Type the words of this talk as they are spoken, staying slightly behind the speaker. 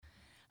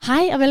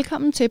Hej og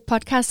velkommen til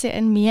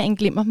podcastserien Mere end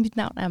Glimmer. Mit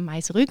navn er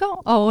Majse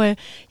Rygaard, og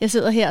jeg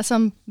sidder her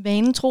som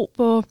vanen tro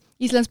på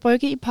Islands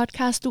Brygge i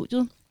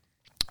podcaststudiet.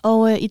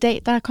 Og i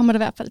dag der kommer det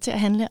i hvert fald til at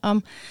handle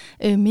om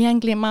mere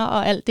end glimmer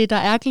og alt det, der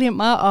er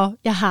glimmer. Og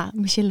jeg har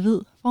Michelle Hvid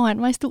foran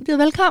mig i studiet.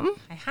 Velkommen.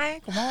 Hej,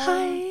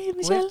 godmorgen. Hej,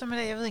 Michelle. God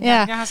eftermiddag. Jeg ved ikke,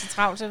 jeg har så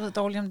travlt, så jeg ved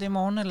dårligt, om det er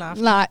morgen eller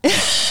aften. Nej,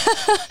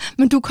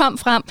 men du kom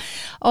frem.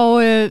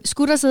 Og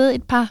skulle der sidde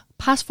et par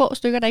få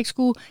stykker, der ikke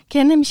skulle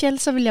kende Michelle,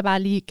 så vil jeg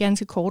bare lige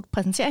ganske kort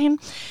præsentere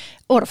hende.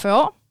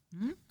 48 år.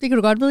 Det kan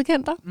du godt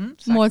vedkende dig.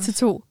 Mor til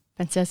 2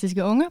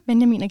 fantastiske unger,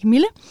 Benjamin og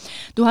Camille.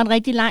 Du har en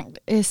rigtig lang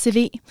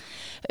CV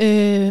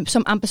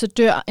som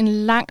ambassadør, en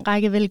lang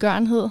række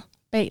velgørenhed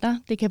bag dig.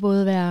 Det kan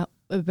både være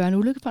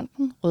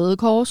Børneulykkefonden, Røde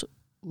Kors,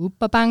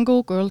 Uber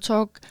Bango, Girl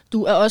Talk.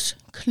 Du er også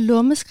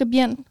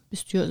klummeskribent,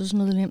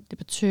 bestyrelsesmedlem,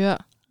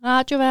 debattør,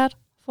 radiovært,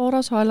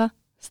 foredragsholder,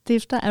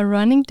 stifter af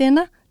Running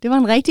Dinner. Det var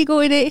en rigtig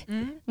god idé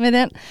med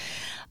den.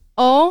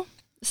 Og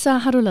så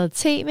har du lavet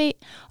tv,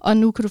 og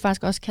nu kan du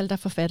faktisk også kalde dig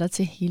forfatter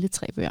til hele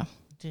 3 bøger.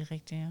 Det er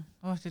rigtigt,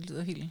 ja. Det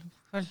lyder helt...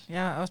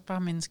 Jeg er også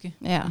bare menneske.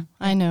 Ja,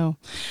 I know.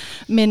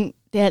 Men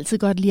det er altid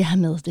godt lige at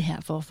have med det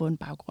her, for at få en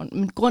baggrund.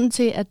 Men grunden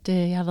til, at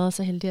jeg har været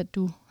så heldig, at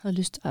du havde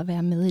lyst til at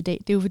være med i dag,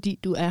 det er jo fordi,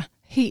 du er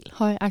helt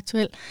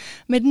højaktuel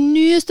med den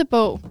nyeste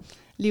bog,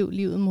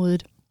 Livet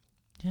modigt.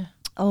 Ja.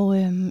 Og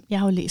jeg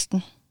har jo læst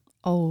den.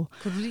 Og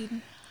kunne du lide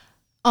den?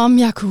 Om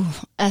jeg kunne.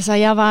 Altså,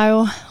 jeg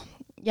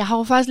har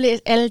jo faktisk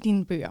læst alle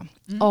dine bøger,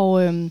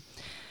 og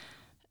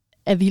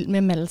er vild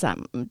med dem alle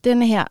sammen.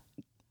 Denne her,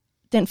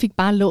 den fik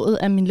bare låget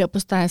af min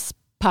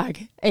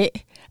leverpostejspakke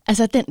af.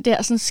 Altså den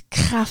der sådan,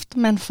 kraft,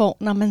 man får,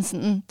 når man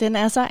sådan, den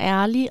er så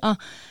ærlig, og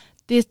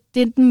det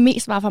den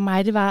mest var for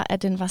mig, det var,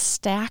 at den var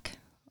stærk,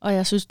 og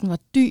jeg synes, den var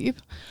dyb,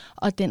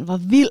 og den var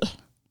vild.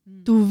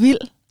 Du er vild.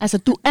 Altså,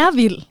 du er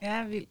vild. Jeg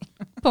er vild.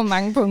 På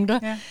mange punkter.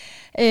 Ja.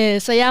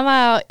 Så jeg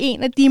var jo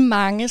en af de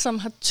mange, som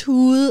har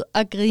tudet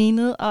og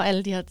grinet og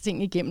alle de her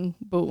ting igennem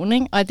bogen.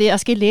 Ikke? Og jeg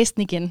skal læse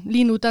den igen.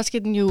 Lige nu, der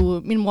skal den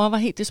jo... Min mor var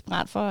helt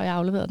desperat for, at jeg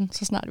afleverede den,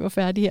 så snart vi var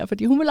færdige her,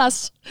 fordi hun ville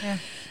også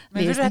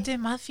Men ved du hvad, det er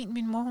meget fint.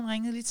 Min mor, hun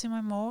ringede lige til mig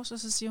i morges, og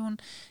så siger hun,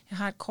 jeg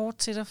har et kort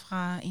til dig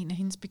fra en af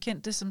hendes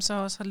bekendte, som så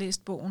også har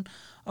læst bogen.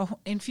 Og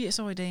en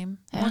 80-årig dame.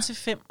 Mor til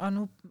 5, og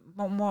nu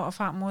mormor og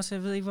farmor, så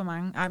jeg ved ikke, hvor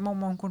mange. Ej,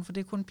 mormor hun kun, for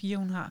det er kun piger,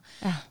 hun har.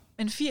 Ja.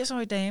 En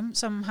 80-årig dame,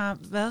 som har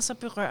været så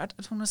berørt,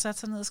 at hun har sat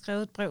sig ned og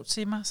skrevet et brev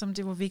til mig, som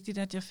det var vigtigt,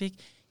 at jeg fik.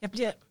 Jeg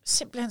bliver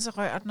simpelthen så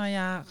rørt, når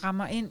jeg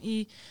rammer ind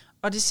i...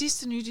 Og det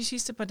sidste nye, de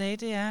sidste par dage,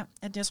 det er,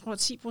 at jeg tror,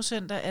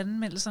 10% af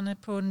anmeldelserne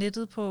på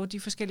nettet, på de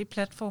forskellige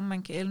platforme,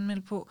 man kan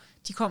anmelde på,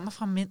 de kommer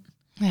fra mænd.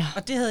 Ja.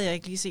 Og det havde jeg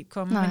ikke lige set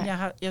komme, men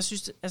jeg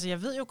synes, altså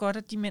jeg ved jo godt,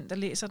 at de mænd, der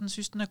læser den,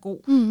 synes, den er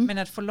god. Men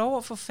at få lov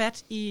at få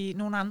fat i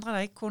nogle andre, der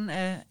ikke kun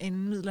er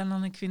en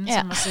middelaldrende kvinde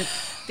som mig selv,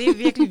 det er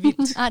virkelig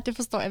vildt. Nej, det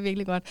forstår jeg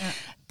virkelig godt. Ja.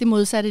 Det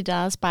modsatte i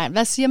deres spejl.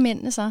 Hvad siger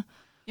mændene så?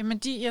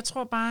 Jamen, jeg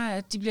tror bare,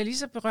 at de bliver lige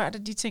så berørt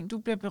af de ting, du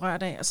bliver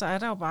berørt af, og så er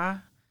der jo bare...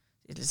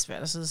 Det er lidt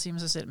svært at sidde og sige med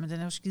sig selv, men den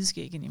er jo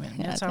skideskæg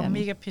indimellem. Jeg tager jo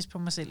mega pis på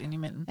mig selv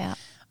indimellem. Ja.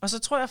 Og så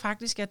tror jeg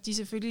faktisk, at de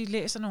selvfølgelig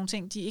læser nogle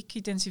ting, de ikke kan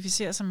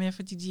identificere sig med,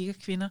 fordi de ikke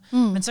er kvinder.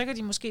 Men så kan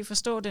de måske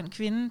forstå den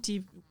kvinde,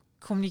 de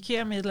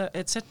kommunikerer med, eller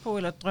er tæt på,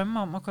 eller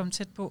drømmer om at komme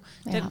tæt på.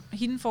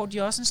 Hende får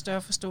de også en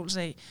større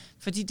forståelse af.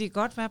 Fordi det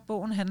kan godt være, at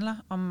bogen handler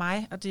om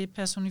mig, og det er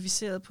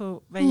personificeret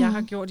på, hvad jeg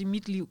har gjort i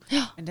mit liv.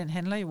 Ja. Men den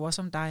handler jo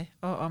også om dig,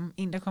 og om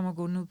en, der kommer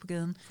gående ud på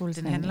gaden.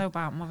 Den handler jo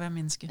bare om at være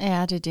menneske.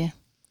 Ja, det er det.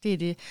 Det er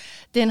det.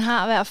 Den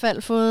har i hvert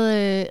fald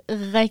fået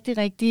rigtig,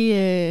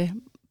 rigtig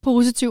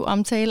positiv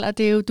omtale, og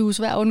det er jo, du er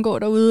svært at undgå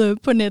derude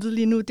på nettet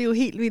lige nu. Det er jo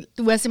helt vildt.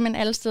 Du er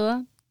simpelthen alle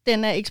steder.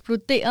 Den er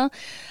eksploderet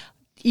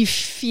i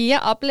 4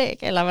 oplæg,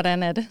 eller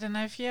hvordan er det? Den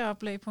er i 4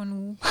 oplæg på en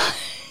uge.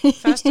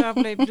 Første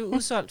oplæg blev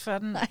udsolgt, før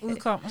den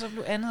udkom, og så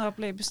blev andet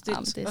oplæg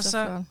bestilt. Jamen, og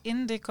så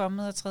inden det er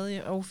kommet, er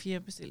 3. og 4.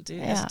 bestilt.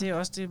 Det, altså, det er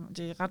også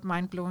det er ret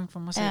mindblowing for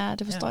mig selv. Ja,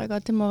 det forstår jeg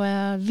godt. Det må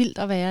være vildt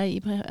at være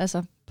i,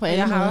 altså på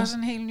alle måder. Jeg har også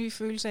en helt ny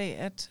følelse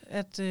af,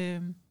 at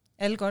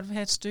alle godt vil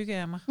have et stykke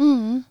af mig.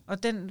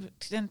 Og den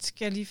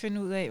skal jeg lige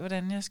finde ud af,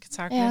 hvordan jeg skal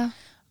takle. Ja.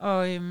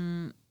 Og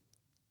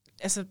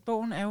altså,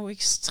 bogen er jo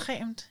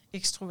ekstremt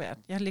ekstrovert.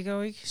 Jeg ligger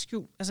jo ikke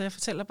skjult. Altså, jeg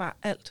fortæller bare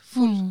alt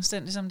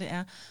fuldstændig, som det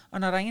er. Og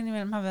når der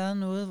indimellem har været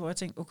noget, hvor jeg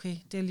tænker, okay,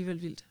 det er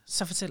alligevel vildt,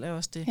 så fortæller jeg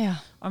også det. Ja.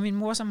 Og min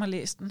mor, som har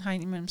læst den, har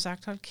indimellem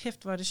sagt, hold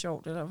kæft, hvor er det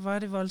sjovt, eller hvor er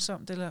det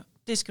voldsomt, eller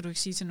det skal du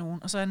ikke sige til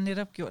nogen. Og så har jeg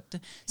netop gjort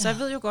det. Så jeg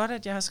ved jo godt,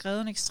 at jeg har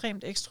skrevet en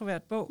ekstremt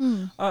ekstrovert bog.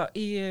 Og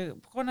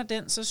på grund af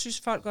den, så synes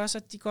folk også,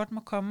 at de godt må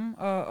komme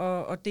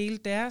og dele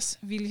deres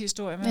vilde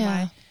historie med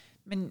mig.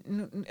 Men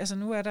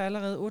nu er der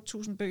allerede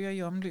 8.000 bøger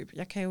i omløb.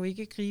 Jeg kan jo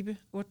ikke gribe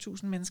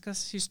 8.000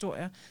 menneskers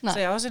historier. Nej. Så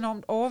jeg er også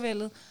enormt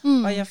overvældet,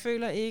 og jeg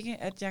føler ikke,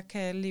 at jeg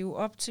kan leve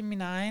op til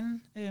min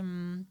egen...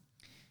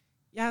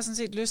 Jeg har sådan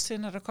set lyst til,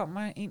 når der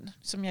kommer en,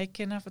 som jeg ikke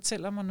kender, og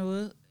fortæller mig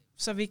noget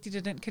så vigtigt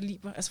af den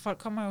kaliber. Altså folk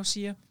kommer jo og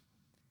siger,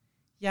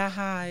 Jeg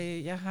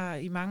har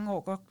i mange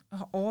år godt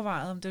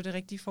overvejet, om det var det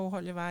rigtige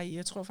forhold, jeg var i.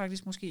 Jeg tror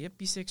faktisk måske, jeg er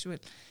biseksuel.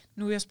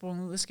 Nu er jeg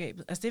sprunget ud af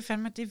skabet. Altså det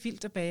er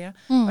vildt at bære.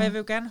 Og jeg vil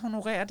jo gerne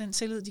honorere den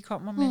tillid, de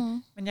kommer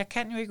med. Men jeg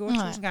kan jo ikke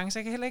 8.000 gange, så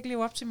jeg kan heller ikke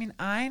leve op til min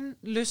egen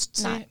lyst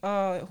til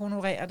at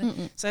honorere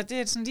det. Så det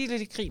er sådan lige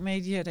lidt i krig med i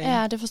de her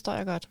dage. Ja, det forstår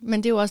jeg godt.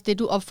 Men det er jo også det,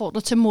 du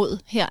opfordrer til mod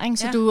her, ikke?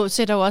 Så du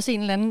sætter jo også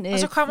en eller anden... Og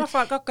så kommer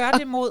folk og gør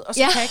det mod, og så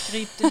kan jeg ikke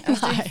gribe det.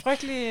 Altså det er en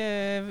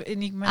frygtelig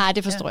enigma. Nej,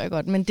 det forstår jeg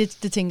godt. Men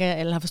det tænker jeg,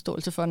 alle har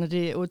forståelse for, når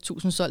det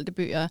er 8.000 solgte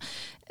bøger,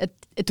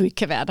 at du ikke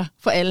kan være der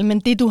for alle. Men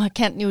det, du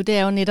kan jo, det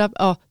er jo netop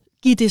at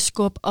give det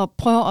skub og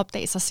prøve at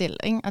opdage sig selv.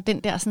 Ikke? Og den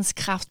der sådan,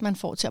 kraft, man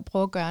får til at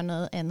prøve at gøre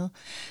noget andet,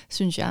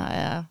 synes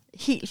jeg er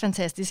helt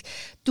fantastisk.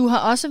 Du har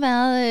også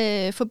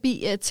været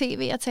forbi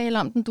tv og tale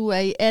om den. Du er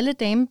i alle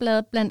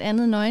dameblade, blandt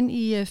andet nøgen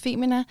i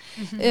Femina.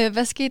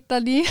 Hvad skete der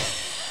lige?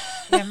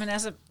 Jamen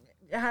altså,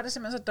 jeg har det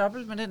simpelthen så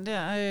dobbelt med den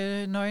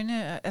der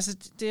nøgne. Altså,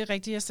 det er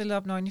rigtigt, jeg stillede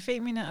op nøgen i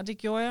Femina, og det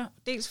gjorde jeg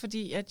dels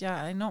fordi, at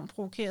jeg er enormt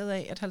provokeret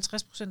af, at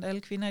 50% af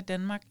alle kvinder i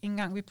Danmark ikke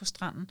engang vil på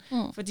stranden,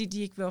 fordi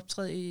de ikke vil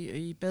optræde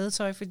i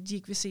badetøj, fordi de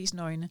ikke vil ses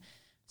nøgne.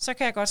 Så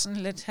kan jeg godt sådan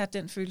lidt have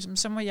den følelse, men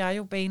så må jeg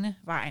jo bane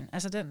vejen.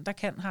 Altså den, der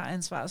kan, har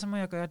ansvaret, så må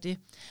jeg gøre det.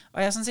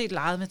 Og jeg har sådan set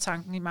leget med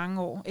tanken i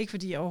mange år. Ikke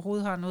fordi jeg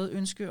overhovedet har noget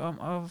ønske om,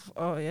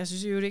 og jeg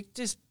synes jo ikke,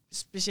 det er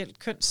specielt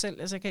kønt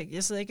selv. Altså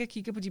jeg sidder ikke og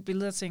kigger på de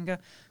billeder og tænker,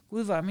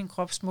 gud, hvor er min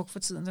krop smuk for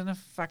tiden. Den er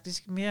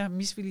faktisk mere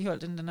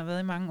misvilligholdt, end den har været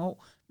i mange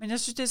år. Men jeg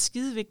synes, det er et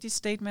skide vigtigt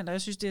statement, og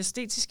jeg synes, det er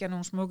æstetisk af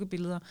nogle smukke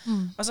billeder.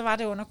 Og så var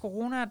det under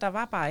corona, der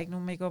var bare ikke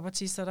nogen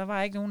make-up-artister, der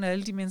var ikke nogen af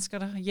alle de mennesker,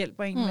 der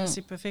hjælper en med at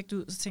se perfekt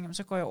ud. Så tænker jeg,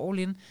 så går jeg all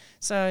in,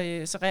 så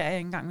rærer jeg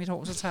ikke engang mit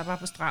hår, så tager jeg bare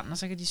på stranden, og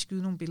så kan de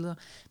skyde nogle billeder.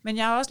 Men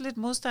jeg er også lidt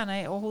modstander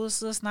af overhovedet at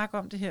sidde og snakke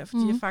om det her,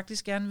 fordi jeg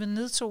faktisk gerne vil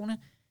nedtone.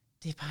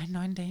 Det er bare en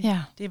nøgen dag.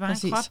 Ja, det er bare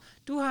en krop.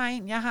 Du har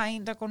en, jeg har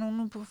en, der går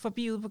nogen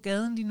forbi ude på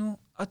gaden lige nu,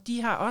 og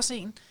de har også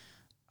en,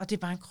 og det er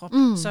bare en krop.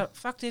 Så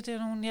fuck det er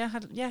nogen, jeg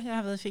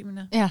har været i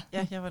Femina. Ja,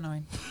 jeg var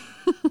nøgen.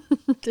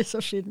 Det er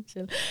så fedt,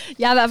 Michelle.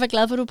 Jeg er i hvert fald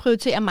glad for, at du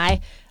prioriterer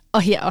mig,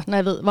 og her, når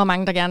jeg ved, hvor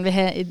mange der gerne vil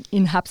have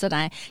en haps af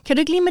dig. Kan du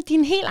ikke lige med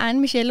dine helt egne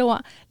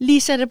Michelle-ord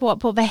lige sætte ord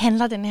på, hvad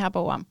handler den her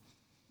bog om?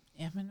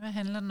 Ja, men hvad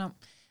handler den om?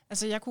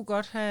 Altså, jeg kunne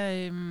godt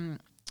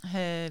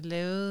have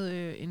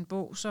lavet en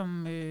bog,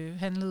 som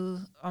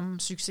handlede om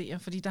succeser,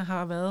 fordi der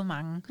har været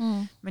mange.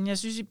 Men jeg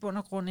synes i bund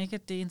og grund ikke,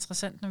 at det er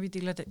interessant, når vi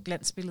deler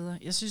glansbilleder.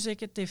 Jeg synes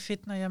ikke, at det er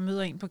fedt, når jeg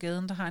møder en på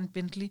gaden, der har en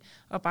Bentley,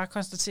 og bare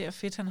konstaterer,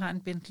 fedt, han har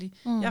en Bentley.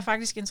 Jeg er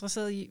faktisk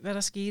interesseret i, hvad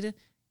der skete,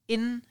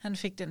 inden han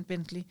fik den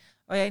Bentley.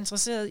 Og jeg er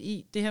interesseret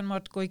i det, han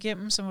måtte gå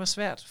igennem, som var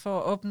svært for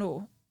at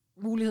opnå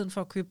muligheden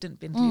for at købe den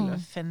Bentley, eller hvad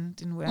fanden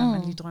det nu er,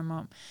 man lige drømmer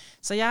om.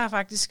 Så jeg har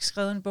faktisk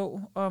skrevet en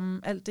bog om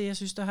alt det, jeg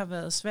synes, der har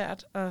været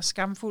svært og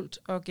skamfuldt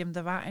og gemt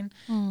af vejen.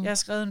 Jeg har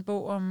skrevet en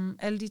bog om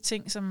alle de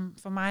ting, som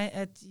for mig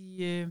er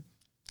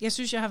jeg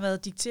synes, jeg har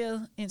været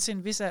dikteret indtil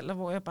en vis alder,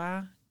 hvor jeg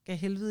bare gav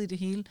helvede i det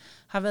hele,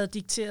 har været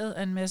dikteret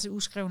af en masse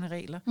uskrevne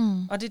regler.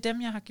 Og det er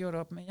dem, jeg har gjort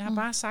op med. Jeg har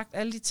bare sagt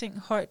alle de ting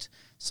højt,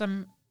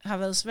 som har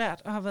været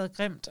svært og har været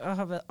grimt og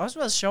har også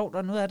været sjovt,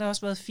 og noget af det har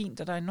også været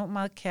fint, og der er enormt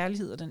meget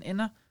kærlighed, og den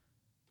ender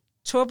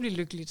tåbeligt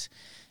lykkeligt.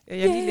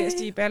 Jeg lige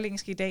læste i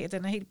Berlingske i dag, at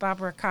den er helt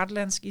Barbara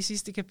Cartlandsk i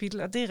sidste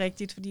kapitel, og det er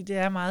rigtigt, fordi det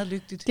er meget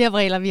lykkeligt. Det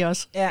vræler vi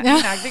også. Ja,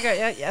 det gør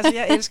jeg. Altså,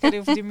 jeg elsker det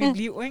jo, fordi det er mit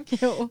liv, ikke?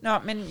 Jo. Nå,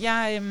 men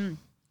jeg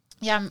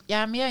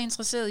er mere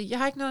interesseret i, jeg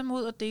har ikke noget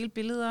imod at dele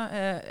billeder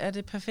af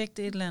det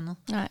perfekte et eller andet.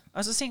 Nej.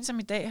 Og så sent som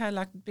i dag har jeg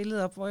lagt et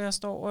billede op, hvor jeg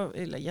står,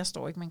 eller jeg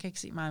står ikke, man kan ikke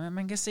se mig, men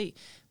man kan se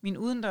min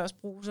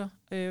udendørsbruser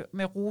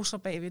med roser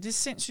bagved. Det er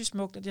sindssygt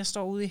smukt, at jeg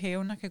står ude i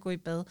haven og kan gå i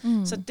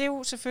bad. Så det er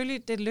jo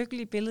selvfølgelig det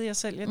lykkelige billede, jeg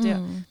sælger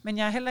der. Men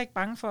jeg er heller ikke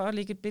bange for at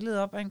lægge et billede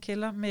op af en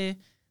kælder med...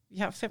 Vi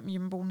har 5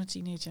 hjemmeboende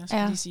teenager,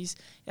 skal lige siges.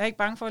 Jeg er ikke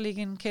bange for at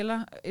lægge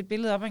et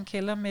billede op af en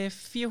kælder med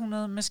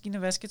 400 maskiner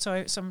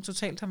vasketøj, som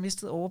totalt har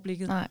mistet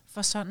overblikket. Nej.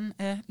 For sådan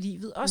er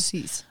livet også.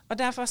 Præcis. Og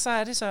derfor så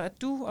er det så,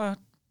 at du og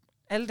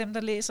alle dem,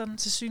 der læser den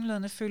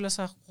tilsyneladende, føler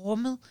sig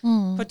rummet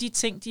på de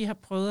ting, de har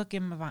prøvet at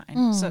gemme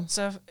vejen.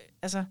 Så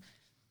altså,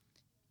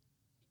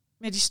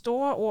 med de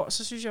store ord,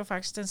 så synes jeg jo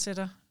faktisk, den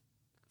sætter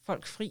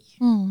folk fri.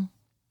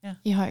 Ja.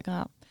 I høj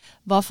grad.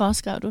 Hvorfor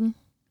skrev du den?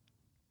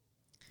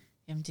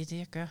 Jamen, det er det,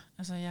 jeg gør.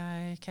 Altså,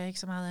 jeg kan ikke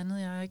så meget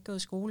andet. Jeg har ikke gået i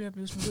skole. Jeg er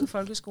blevet smidt ud af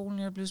folkeskolen.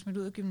 Jeg er blevet smidt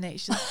ud af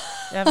gymnasiet.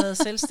 Jeg har været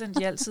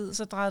selvstændig altid.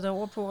 Så drejede det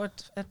over på,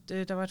 at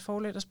der var et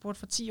forlag, der spurgte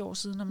for 10 år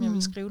siden, om jeg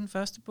ville skrive den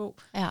første bog.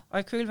 Ja. Og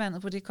i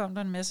kølvandet på det kom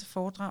der en masse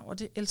foredrag, og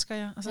det elsker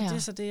jeg. Altså, det er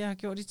så det, jeg har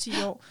gjort i 10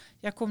 år.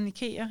 Jeg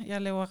kommunikerer,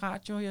 jeg laver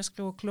radio, jeg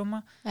skriver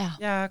klummer. Ja.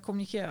 Jeg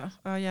kommunikerer,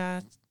 og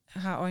jeg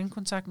har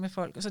øjenkontakt med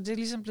folk. Og så det er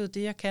ligesom blevet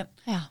det, jeg kan.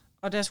 Ja.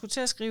 Og da jeg skulle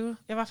til at skrive,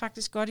 jeg var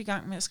faktisk godt i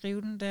gang med at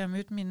skrive den, da jeg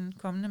mødte min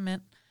kommende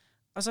mand.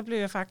 Og så blev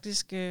jeg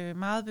faktisk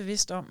meget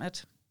bevidst om,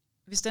 at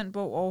hvis den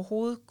bog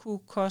overhovedet kunne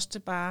koste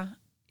bare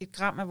 1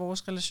 gram af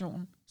vores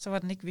relation, så var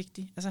den ikke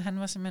vigtig. Altså han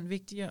var simpelthen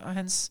vigtigere, og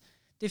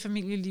det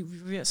familieliv,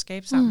 vi var ved at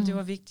skabe sammen, det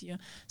var vigtigere.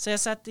 Så jeg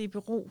satte det i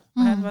bero,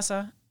 og han var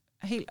så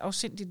helt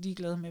afsindigt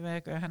ligeglad med, hvad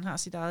jeg gør. Han har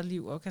sit eget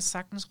liv og kan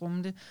sagtens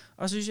rumme det,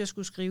 og synes, jeg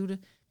skulle skrive det.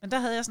 Men der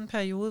havde jeg sådan en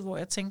periode, hvor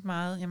jeg tænkte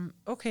meget, jamen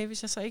okay,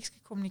 hvis jeg så ikke skal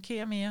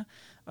kommunikere mere,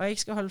 og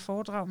ikke skal holde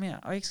foredrag mere,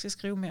 og ikke skal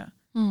skrive mere,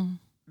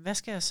 hvad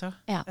skal jeg så?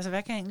 Ja. Altså,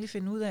 hvad kan jeg egentlig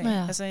finde ud af?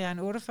 Ja. Altså, jeg er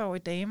en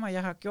 48-årig dame, og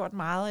jeg har gjort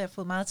meget, og jeg har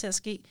fået meget til at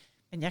ske,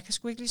 men jeg kan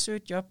sgu ikke lige søge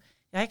et job.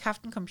 Jeg har ikke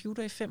haft en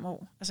computer i 5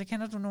 år. Altså,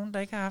 kender du nogen, der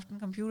ikke har haft en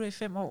computer i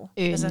 5 år?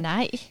 Altså,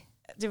 nej.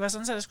 Det var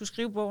sådan, at jeg skulle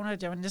skrive bogen,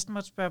 at jeg næsten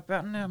måtte spørge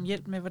børnene om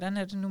hjælp med, hvordan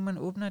er det nu, man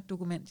åbner et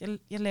dokument.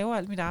 Jeg laver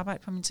alt mit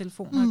arbejde på min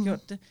telefon, og har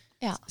gjort det,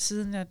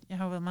 siden jeg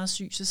har været meget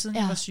syg, så siden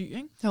jeg var syg.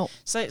 Ikke? Jo.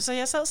 Så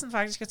jeg sad sådan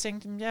faktisk og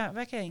tænkte,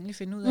 hvad kan jeg egentlig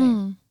finde ud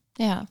af?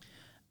 Ja.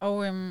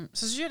 Og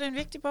så synes jeg, det er en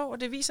vigtig bog,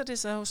 og det viser det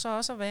sig så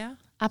også at være.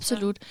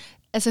 Absolut. Ja.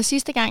 Altså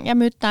sidste gang, jeg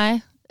mødte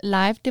dig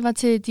live, det var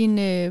til din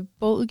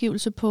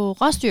bogudgivelse på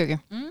Råstyrke.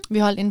 Vi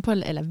holdt inde på,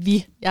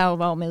 jeg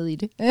var jo med i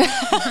det.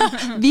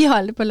 Vi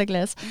holdt det på La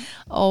Glace.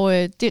 Og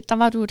der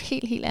var du et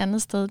helt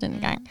andet sted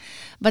dengang.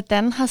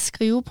 Hvordan har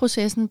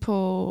skriveprocessen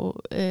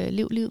på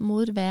Lev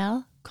modet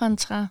været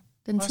kontra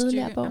den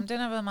tidligere bog? Jamen, den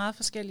har været meget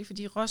forskellig,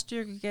 fordi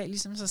Råstyrke gav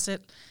ligesom sig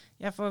selv.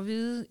 Jeg får at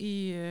vide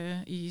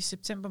i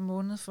september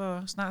måned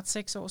for snart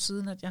 6 år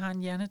siden, at jeg har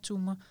en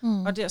hjernetumor,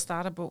 og der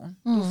starter bogen.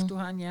 Du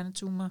har en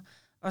hjernetumor.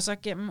 Og så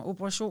gennem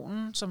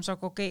operationen, som så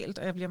går galt,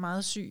 og jeg bliver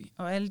meget syg,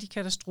 og alle de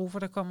katastrofer,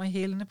 der kommer i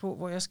hælene på,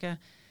 hvor jeg skal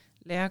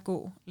lære at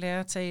gå, lære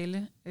at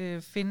tale,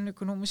 finde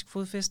økonomisk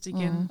fodfæste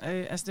igen.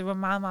 Altså det var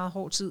meget, meget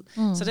hård tid.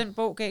 Så den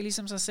bog gav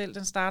ligesom sig selv.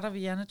 Den starter ved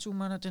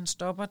hjernetumoren, og den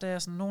stopper, da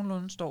jeg sådan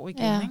nogenlunde står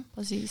igen. Ja, ikke?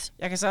 Præcis.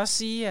 Jeg kan så også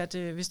sige, at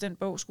hvis den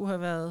bog skulle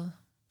have været,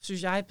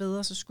 synes jeg,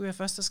 bedre, så skulle jeg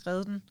først have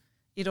skrevet den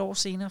 1 år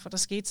senere, for der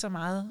skete så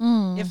meget.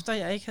 Efter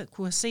jeg ikke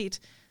kunne have set,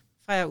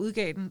 fra jeg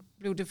udgav den,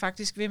 blev det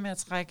faktisk ved med at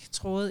trække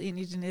trådet ind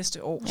i det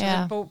næste år. Så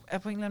den bog er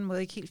på en eller anden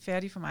måde ikke helt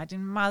færdig for mig. Det er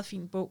en meget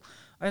fin bog,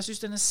 og jeg synes,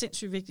 den er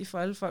sindssygt vigtig for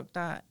alle folk,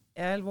 der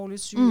er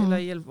alvorligt syge,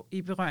 eller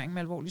i berøring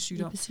med alvorlig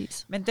sygdom.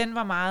 Men den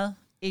var meget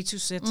A to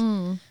Z.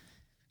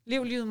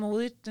 Lev livet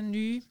modigt, den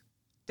nye,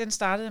 den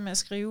startede jeg med at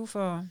skrive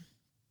for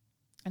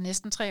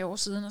næsten 3 år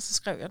siden, og så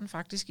skrev jeg den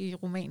faktisk i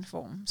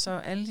romanform. Så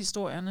alle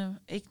historierne,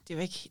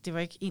 det var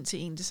ikke en til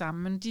en det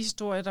samme, men de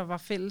historier, der var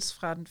fælles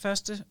fra den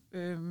første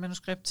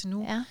manuskript til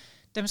nu,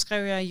 dem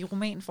skrev jeg i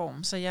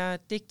romanform. Så jeg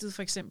digtede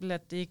for eksempel,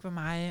 at det ikke var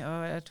mig,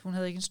 og at hun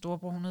havde ikke en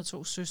storbror, hun havde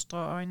 2 søstre,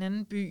 og en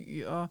anden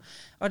by.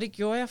 Og det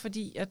gjorde jeg,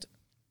 fordi at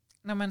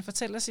når man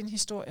fortæller sin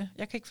historie,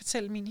 jeg kan ikke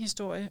fortælle min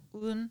historie,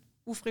 uden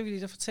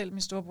ufrivilligt at fortælle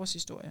min storebrors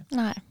historie.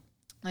 Nej.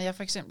 Når jeg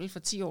for eksempel for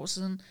 10 år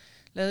siden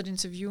lavede et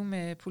interview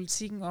med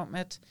Politikken om,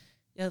 at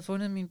jeg havde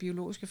fundet min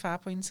biologiske far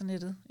på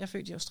internettet. Jeg er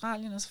født i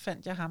Australien, og så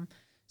fandt jeg ham.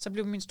 Så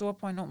blev min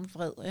storebror enormt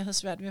vred, og jeg havde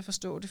svært ved at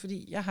forstå det,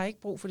 fordi jeg har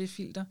ikke brug for det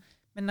filter.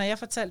 Men når jeg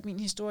fortalte min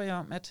historie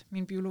om, at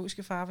min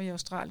biologiske far var i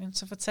Australien,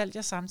 så fortalte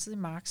jeg samtidig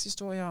Marks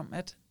historie om,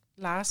 at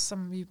Lars,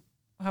 som vi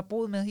har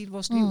boet med hele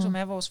vores liv, som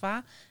er vores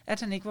far, at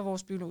han ikke var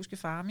vores biologiske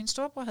far. Min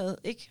storebror havde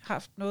ikke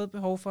haft noget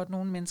behov for, at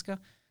nogle mennesker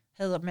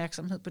havde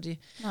opmærksomhed på det.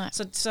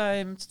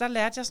 Så der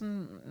lærte jeg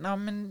sådan,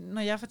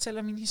 når jeg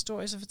fortæller min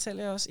historie, så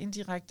fortæller jeg også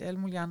indirekte alle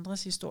mulige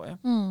andres historier.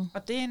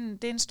 Og det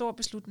er en stor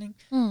beslutning.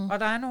 Og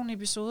der er nogle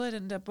episoder i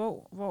den der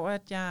bog, hvor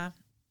at jeg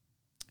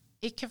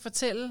ikke kan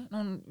fortælle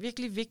nogle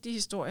virkelig vigtige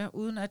historier,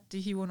 uden at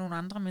det hiver nogle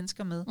andre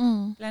mennesker med.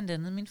 Blandt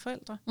andet mine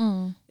forældre.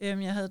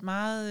 Jeg havde et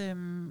meget,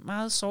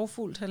 meget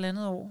sorgfuldt 1,5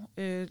 år,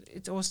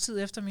 et års tid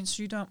efter min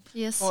sygdom,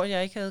 hvor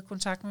jeg ikke havde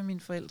kontakt med mine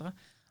forældre.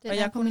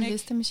 Det er på min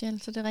liste, Michelle,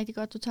 så det er rigtig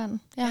godt, du tager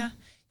den. Ja.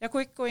 Jeg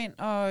kunne ikke gå ind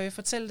og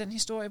fortælle den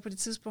historie på det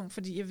tidspunkt,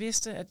 fordi jeg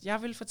vidste, at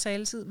jeg ville få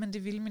taletid, men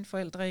det ville mine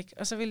forældre ikke.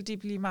 Og så ville de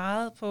blive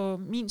meget på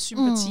min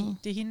sympati.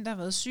 Det er hende, der har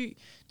været syg.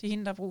 Det er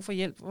hende, der har brug for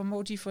hjælp. Hvor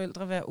må de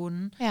forældre være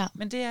onde? Ja.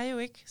 Men det er jo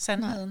ikke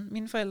sandheden. Nej.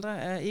 Mine forældre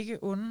er ikke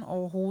onde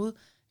overhovedet.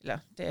 Eller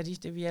det er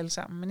det er vi alle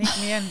sammen, men ikke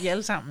mere, end vi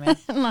alle sammen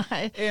er.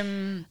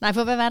 Nej. Nej,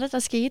 for hvad var det, der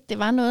skete? Det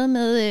var noget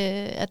med,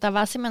 at der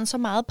var simpelthen så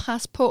meget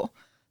pres på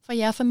for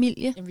jeres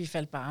familie. Jamen, vi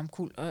faldt bare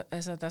omkuld, og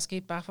altså, der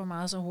skete bare for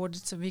meget så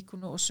hurtigt, så vi ikke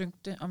kunne nå at synke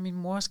det. Og min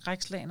mor er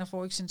skrækslagen og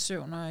får ikke sin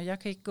søvn, og jeg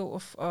kan ikke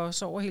gå og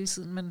sove hele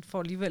tiden, men får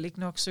alligevel ikke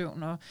nok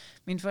søvn. Og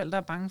mine forældre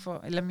er bange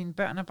for, eller mine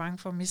børn er bange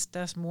for at miste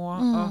deres mor.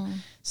 Og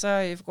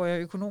så går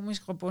jeg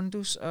økonomisk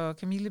robundus, og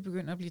Camille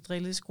begynder at blive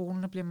drillet i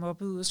skolen og bliver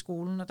mobbet ud af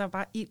skolen. Og der er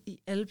bare ild i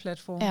alle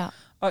platforme. Ja.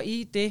 Og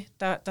i det,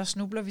 der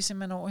snubler vi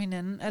simpelthen over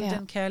hinanden. Al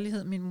den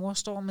kærlighed, min mor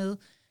står med,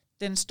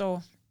 den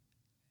står...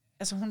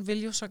 Altså hun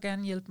vil jo så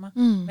gerne hjælpe mig,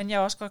 men jeg er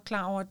også godt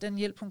klar over, at den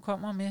hjælp, hun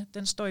kommer med,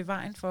 den står i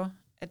vejen for,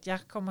 at jeg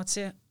kommer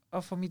til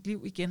at få mit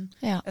liv igen.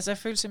 Ja. Altså jeg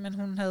følte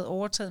simpelthen, at hun havde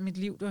overtaget mit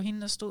liv. Det var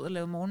hende, der stod og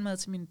lavede morgenmad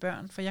til mine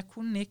børn, for jeg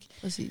kunne ikke.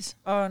 Præcis.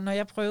 Og når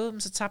jeg prøvede dem,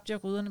 så tabte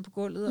jeg ryderne på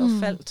gulvet og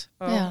faldt.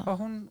 Og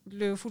hun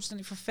blev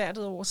fuldstændig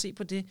forfærdet over at se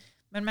på det.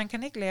 Men man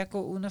kan ikke lære at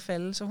gå uden at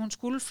falde, så hun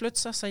skulle flytte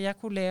sig, så jeg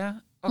kunne lære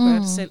at gøre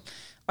det selv.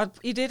 Og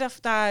i det,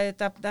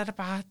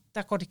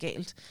 der går det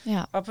galt.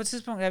 Ja. Og på et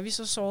tidspunkt er vi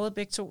så såret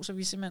begge to, så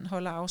vi simpelthen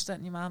holder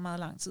afstand i meget, meget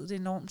lang tid. Det er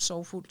enormt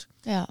sorgfuldt.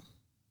 Ja.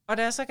 Og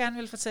da jeg så gerne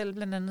vil fortælle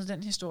blandt andet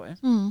den historie,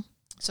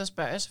 så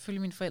spørger jeg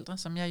selvfølgelig mine forældre,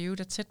 som jeg jo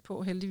er tæt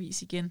på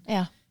heldigvis igen.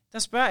 Ja. Der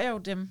spørger jeg jo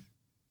dem,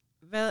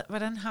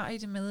 hvordan har I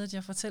det med, at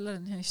jeg fortæller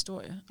den her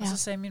historie? Og så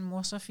sagde min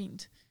mor så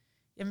fint,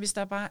 jamen hvis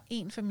der er bare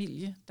én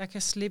familie, der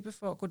kan slippe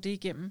for at gå det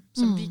igennem,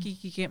 som vi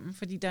gik igennem,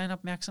 fordi der er en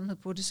opmærksomhed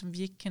på det, som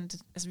vi ikke kendte,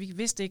 altså vi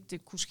vidste ikke,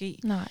 det kunne ske,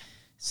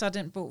 så er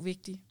den bog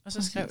vigtig, og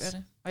så skrev jeg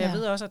det. Og jeg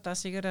ved også, at der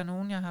sikkert er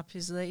nogen, jeg har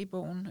pisset af i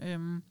bogen,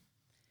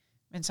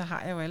 men så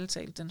har jeg jo alle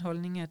talt den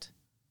holdning, at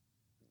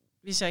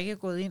hvis jeg ikke er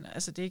gået ind,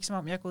 altså det er ikke som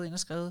om, jeg er gået ind og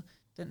skrevet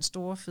den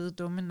store, fede,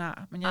 dumme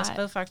nar, men jeg har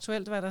skrevet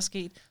faktuelt, hvad der er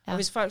sket. Og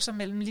hvis folk så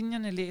mellem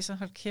linjerne læser,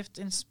 hold kæft,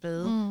 en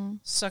spade,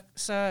 så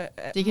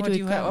må de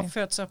jo have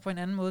opført sig på en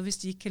anden måde, hvis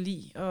de ikke kan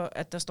lide, og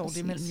at der står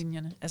det mellem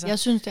linjerne. Altså, jeg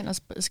synes, den er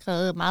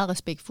skrevet meget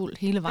respektfuldt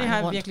hele vejen rundt. Det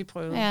har jeg virkelig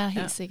prøvet. Ja,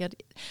 helt sikkert.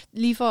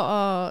 Lige for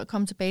at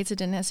komme tilbage til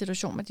den her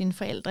situation med dine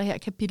forældre her,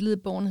 kapitlet i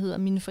bogen hedder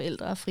Mine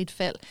forældre er frit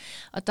fald.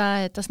 Og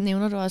der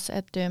nævner du også,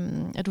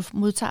 at du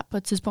modtager på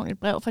et tidspunkt et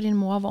brev fra din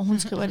mor, hvor hun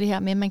skriver det her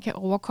med, at man kan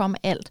overkomme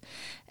alt.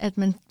 At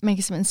man kan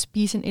simpelthen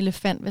spise en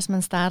elefant, hvis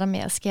man starter med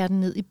at skære den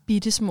ned i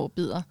bitte små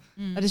bidder.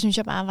 Og det synes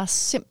jeg bare var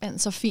simpelthen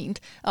så fint.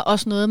 Og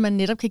også noget, man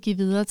netop kan give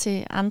videre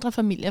til andre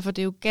familier, for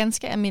det er jo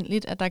ganske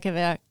almindeligt, at der kan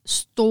være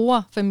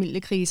store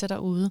familiekriser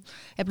derude.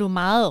 Jeg blev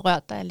meget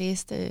rørt, da jeg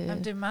læste... Jamen,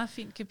 det er et meget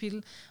fint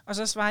kapitel. Og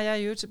så svarer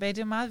jeg jo tilbage.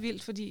 Det er meget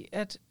vildt, fordi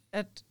at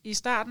i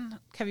starten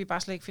kan vi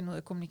bare slet ikke finde ud af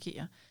at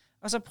kommunikere.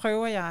 Og så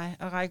prøver jeg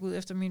at række ud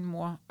efter min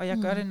mor, og jeg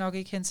gør det nok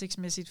ikke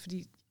hensigtsmæssigt,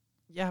 fordi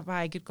jeg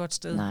var ikke et godt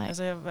sted. Nej.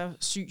 Altså, jeg var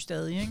syg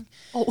stadig, ikke?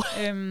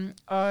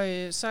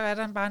 Så er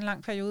der bare en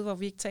lang periode, hvor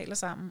vi ikke taler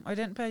sammen. Og i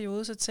den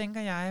periode, så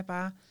tænker jeg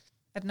bare,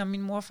 at når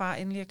min mor og far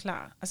endelig er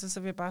klar, altså, så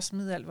vil jeg bare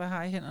smide alt, hvad jeg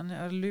har i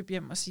hænderne, og løbe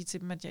hjem og sige til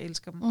dem, at jeg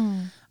elsker dem.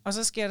 Og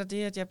så sker der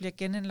det, at jeg bliver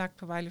genindlagt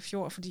på Vejle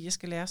Fjord, fordi jeg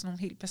skal lære sådan nogle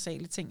helt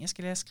basale ting. Jeg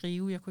skal lære at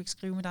skrive. Jeg kunne ikke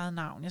skrive mit eget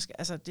navn.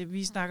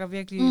 Vi snakker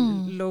virkelig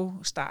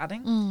low start,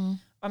 ikke?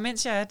 Og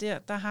mens jeg er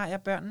der har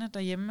jeg børnene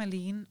derhjemme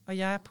alene, og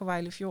jeg er på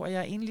Vejle Fjord, og jeg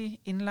er egentlig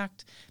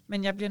indlagt,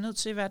 men jeg bliver nødt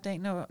til hver dag,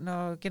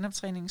 når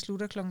genoptræningen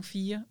slutter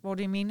 4:00, hvor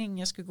det er meningen,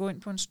 jeg skal gå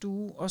ind på en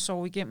stue og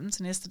sove igennem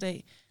til næste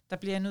dag, der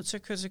bliver jeg nødt til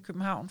at køre til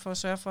København for at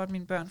sørge for, at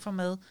mine børn får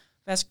mad,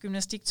 vaske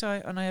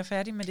gymnastiktøj, og når jeg er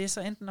færdig med det,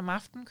 så enten om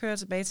aftenen kører jeg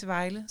tilbage til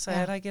Vejle, så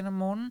jeg er der igen om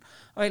morgenen,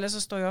 og ellers så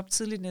står jeg op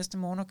tidligt næste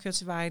morgen og kører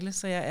til Vejle,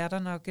 så jeg er der,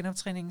 når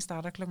genoptræningen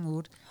starter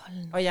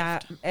 8:00. Og jeg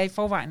er i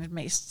forvejen et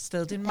mast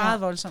sted. Det er en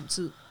meget voldsom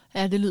tid.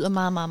 Ja, det lyder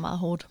meget, meget, meget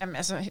hårdt. Jamen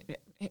altså,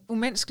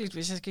 umenneskeligt,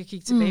 hvis jeg skal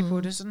kigge tilbage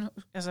på det. Sådan,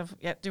 altså,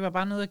 det var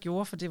bare noget, jeg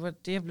gjorde, for det var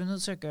det, jeg blev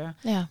nødt til at gøre.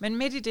 Ja. Men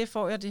midt i det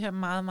får jeg det her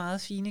meget,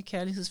 meget fine,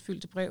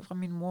 kærlighedsfyldte brev fra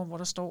min mor, hvor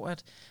der står,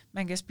 at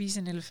man kan spise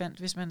en elefant,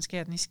 hvis man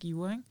skærer den i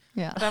skiver. Ikke?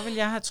 Ja. Og der ville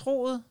jeg have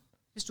troet,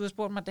 hvis du havde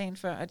spurgt mig dagen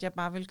før, at jeg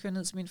bare ville køre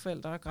ned til mine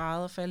forældre og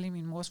græde og falde i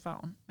min mors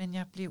favn. Men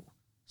jeg blev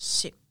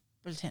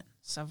simpelthen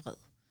så vred.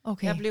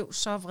 Okay. Jeg blev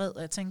så vred,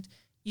 og jeg tænkte,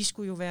 I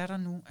skulle jo være der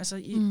nu. Altså,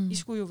 I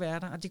skulle jo være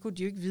der. Og det kunne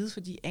de jo ikke vide, for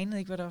de anede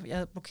ikke, hvad der var. Jeg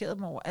havde blokeret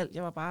dem over alt.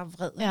 Jeg var bare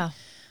vred. Ja.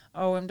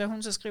 Og da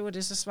hun så skriver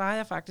det, så svarer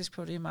jeg faktisk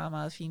på det meget,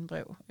 meget fine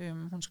brev.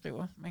 Hun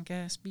skriver, man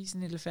kan spise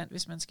en elefant,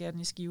 hvis man skærer den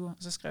i skiver. Og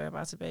så skrev jeg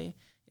bare tilbage,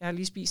 jeg har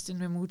lige spist en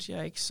mammut, jeg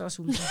er ikke så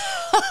sulten.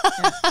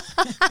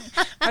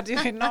 Og det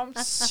er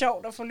enormt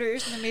sjovt at få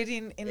løsende midt i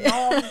en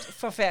enormt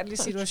forfærdelig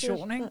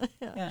situation. Ikke?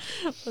 Ja.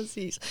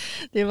 Præcis.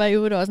 Det var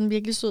jo også en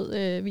virkelig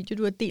sød video,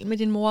 du har delt med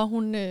din mor.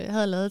 Hun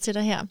havde lavet til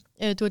dig her.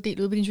 Du har delt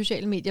ud på dine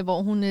sociale medier,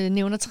 hvor hun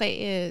nævner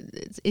 3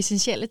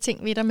 essentielle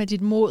ting ved dig med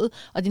dit mod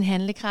og din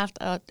handlekraft,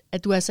 og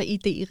at du er så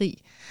idérig.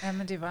 Ja,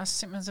 men det var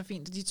simpelthen så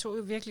fint. De tog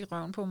jo virkelig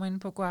røven på mig inde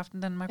på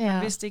Godaften Danmark.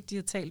 Man vidste ikke, de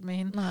havde talt med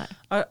hende. Nej.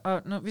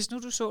 Og hvis nu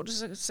du så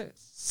det,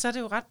 så er det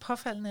jo ret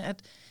påfaldende,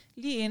 at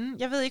lige inden,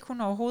 jeg ved ikke,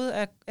 hun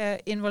overhovedet er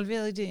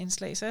involveret i det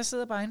indslag, så jeg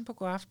sidder bare inde på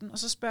Godaften, og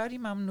så spørger de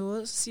mig om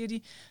noget, og så siger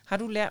de, har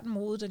du lært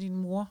modet af din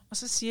mor? Og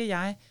så siger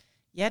jeg,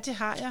 ja, det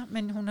har jeg,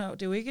 men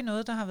det er jo ikke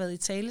noget, der har været i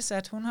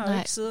talesat. Hun har jo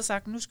ikke siddet og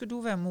sagt, nu skal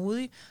du være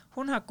modig.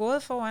 Hun har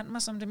gået foran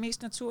mig som det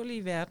mest naturlige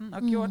i verden,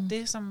 og gjort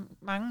det, som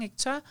mange ikke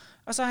tør,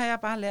 og så har jeg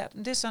bare lært,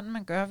 det er sådan,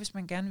 man gør, hvis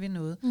man gerne vil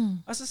noget.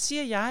 Og så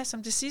siger jeg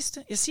som det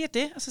sidste, jeg siger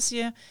det, og så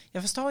siger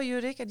jeg forstår jo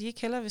ikke, at I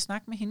ikke hellere vil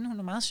snakke med hende, hun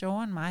er meget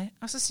sjovere end mig.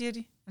 Og så siger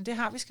de, men det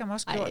har vi skam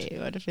også gjort. Ej,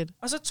 hvor er det fedt.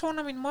 Og så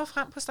toner min mor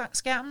frem på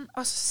skærmen,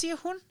 og så siger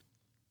hun,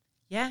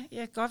 ja, jeg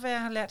kan godt være, at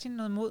jeg har lært hende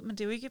noget mod, men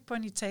det er jo ikke på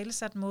en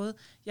italesat måde.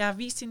 Jeg har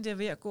vist hende det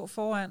ved at gå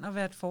foran og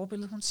være et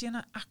forbillede. Hun siger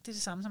nøjagtigt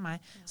det samme som mig.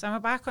 Så jeg må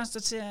bare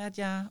konstatere, at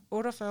jeg er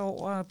 48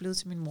 år og er blevet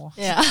til min mor.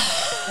 Ja.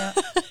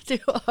 Det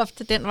er jo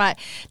ofte den vej,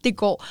 det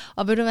går.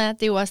 Og ved du hvad,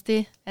 det er jo også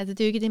det. Altså,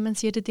 det er jo ikke det, man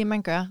siger, det er det,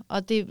 man gør.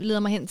 Og det leder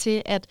mig hen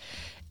til, at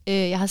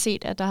jeg har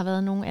set, at der har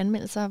været nogle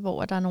anmeldelser,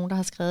 hvor der er nogen, der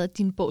har skrevet, at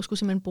din bog skulle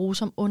simpelthen bruges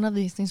som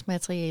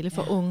undervisningsmateriale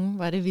for unge.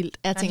 Var det vildt?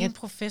 Jeg tænker, en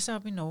professor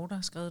op i Norge, der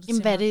har skrevet det til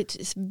mig. Hvad er det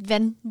et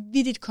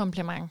vanvittigt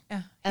kompliment.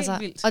 Ja, helt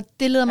vildt. Og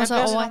det leder mig så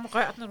over. Jeg bliver så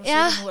rørt, når du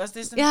siger det nu. Altså,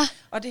 det er sådan,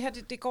 og det her,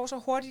 det går så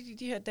hurtigt i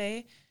de her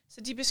dage,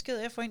 så de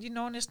beskeder, jeg får ind, de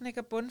når næsten ikke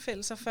at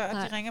bundfælde sig, før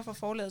at de ringer fra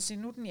forlaget og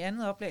siger, nu er den i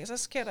andet oplag, så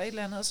sker der et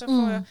eller andet, og så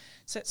får jeg...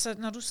 Så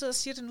når du sidder og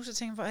siger det nu, så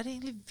tænker jeg, hvor er det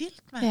egentlig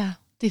vildt, mand? Ja,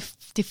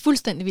 det er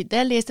fuldstændig vildt. Da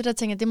jeg læste det, der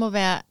tænker jeg, det må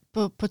være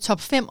på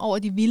top 5 over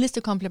de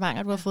vildeste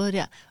komplimenter, du har fået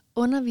der.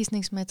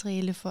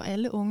 Undervisningsmateriale for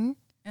alle unge.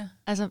 Ja.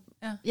 Altså,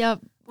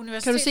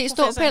 kan du se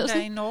ståpelsen?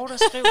 Der i Norge, der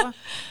skriver,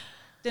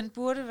 den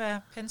burde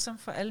være pensum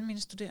for alle mine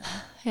studerende.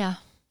 Ja.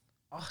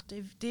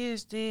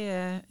 Det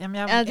er... Jamen,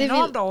 jeg er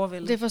enormt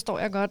overvældet. Det forstår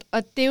jeg godt.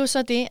 Og det er jo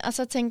så det, og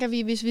så tænker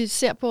vi, hvis vi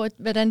ser på,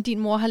 hvordan din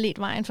mor har ledt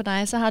vejen for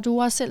dig, så har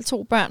du også selv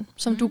 2 børn,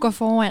 som du går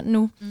foran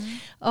nu.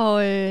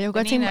 Og jeg kunne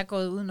godt tænke mig... er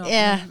gået udenom,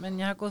 men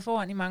jeg har gået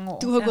foran i mange år.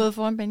 Du har gået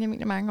foran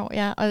Benjamin i mange år,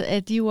 ja.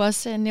 Og de er jo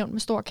også nævnt med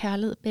stor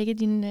kærlighed, begge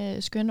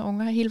dine skønne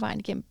unger, hele vejen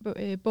igennem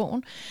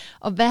bogen.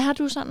 Og hvad har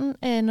du sådan,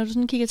 når du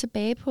sådan kigger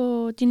tilbage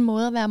på din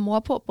måde at være mor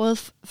på, både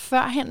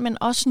førhen, men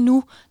også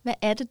nu, hvad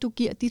er det, du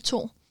giver de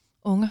 2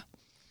 unger?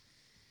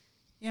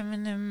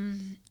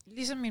 Jamen,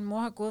 ligesom min mor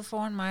har gået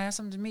foran mig, og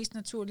som det mest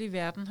naturlige i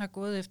verden har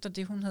gået efter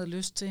det, hun havde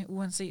lyst til,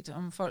 uanset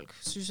om folk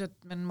synes, at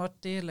man måtte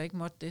det eller ikke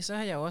måtte det, så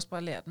har jeg også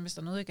bare lært dem, hvis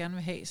der er noget, jeg gerne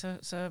vil have,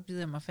 så bider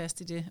jeg mig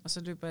fast i det, og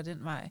så løber jeg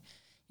den vej.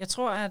 Jeg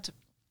tror, at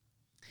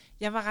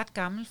jeg var ret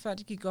gammel, før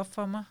det gik op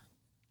for mig,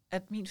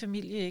 at min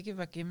familie ikke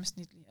var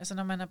gennemsnitlig. Altså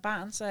når man er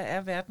barn, så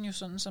er verden jo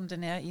sådan, som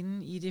den er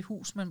inde i det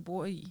hus, man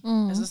bor i.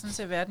 Altså sådan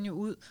ser verden jo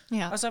ud.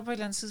 Ja. Og så på et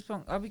eller andet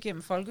tidspunkt, op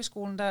igennem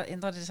folkeskolen, der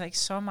ændrer det sig ikke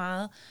så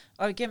meget.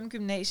 Og igennem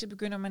gymnasiet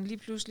begynder man lige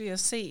pludselig at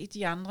se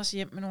de andres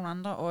hjem med nogle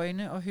andre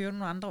øjne, og høre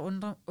nogle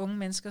andre unge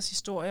menneskers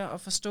historier,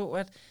 og forstå,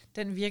 at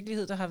den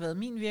virkelighed, der har været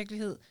min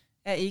virkelighed,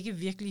 er ikke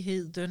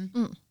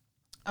virkeligheden.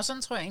 Og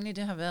sådan tror jeg egentlig,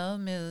 det har været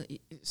med,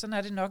 sådan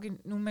er det nok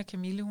nu med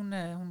Camille,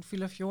 hun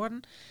fylder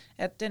 14,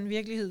 at den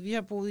virkelighed, vi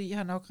har boet i,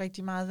 har nok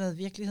rigtig meget været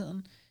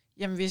virkeligheden.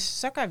 Jamen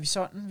så gør vi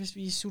sådan, hvis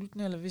vi er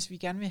sultne, eller hvis vi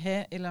gerne vil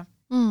have, eller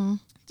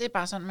det er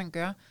bare sådan, man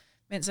gør.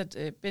 Mens at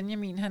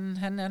Benjamin,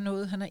 han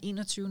er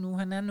 21 nu,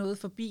 han er nået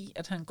forbi,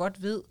 at han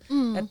godt ved,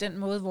 at den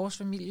måde, vores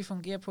familie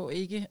fungerer på,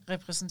 ikke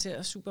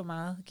repræsenterer super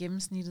meget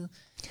gennemsnittet.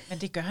 Men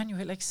det gør han jo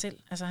heller ikke selv.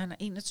 Altså, han er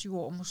 21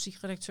 år,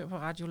 musikredaktør på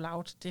Radio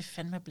Loud. Det er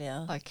fandme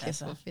blæret. Okay,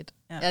 altså, fedt.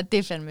 Ja, det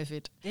er fandme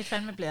fedt. Det er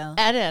fandme blæret.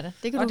 Ja, det er det.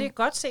 Det er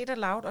godt set af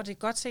Loud, og det er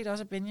godt set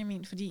også af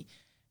Benjamin, fordi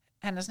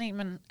han er sådan en,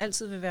 man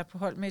altid vil være på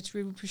hold med i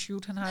Trivial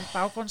Pursuit. Han har en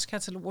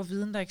baggrundskatalog og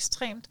viden, der er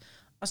ekstremt.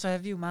 Og så er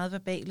vi jo meget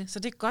verbale. Så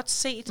det er godt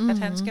set, at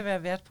han skal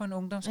være vært på en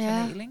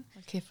ungdomskanal. Ikke?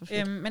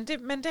 Okay,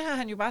 men det har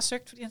han jo bare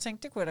søgt, fordi han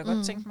tænkte, det kunne jeg da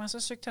godt tænke mig. Så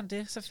søgte han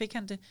det, så fik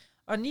han det.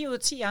 Og 9 ud af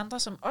 10 andre,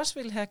 som også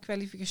ville have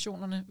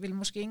kvalifikationerne, ville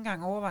måske ikke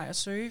engang overveje at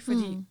søge,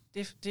 fordi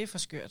det er for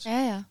skørt.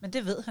 Ja. Men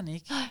det ved han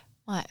ikke.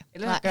 Nej.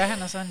 Eller gør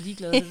han, og så er han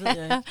ligeglad, det ved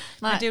jeg ikke.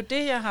 Men det er jo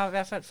det, jeg har i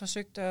hvert fald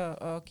forsøgt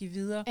at give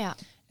videre. Ja.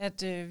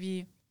 At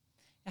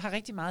jeg har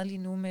rigtig meget lige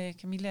nu med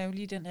Camilla, er jo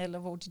lige den alder,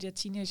 hvor de der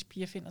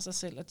teenagepiger finder sig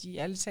selv, og de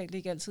er ærligt talt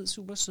ikke altid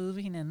super søde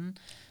ved hinanden.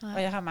 Nej.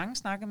 Og jeg har mange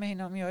snakket med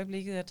hende om i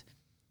øjeblikket, at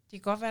det kan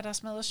godt være, at der er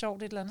smadret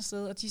sjovt et eller andet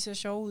sted, og de ser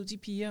sjove ud, de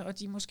piger, og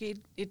de er måske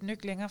et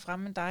nyk længere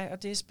fremme end dig,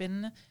 og det er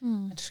spændende.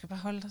 Men du skal bare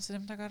holde dig til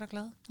dem, der gør dig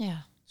glad. Ja.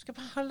 Du skal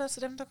bare holde dig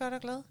til dem, der gør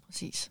dig glad.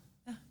 Præcis.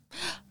 Ja.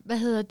 Hvad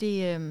hedder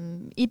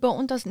det? I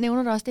bogen, der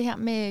nævner du også det her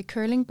med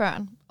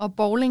curlingbørn og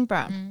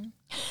bowlingbørn.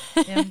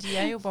 Jamen, de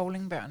er jo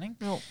bowlingbørn, ikke?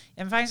 Jo.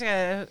 Jamen, faktisk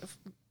er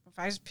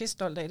jeg pisse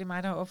stolt af, det er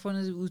mig, der har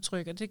opfundet det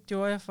udtryk, og det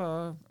gjorde jeg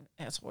for,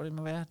 jeg tror, det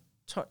må være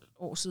 12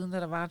 år siden, da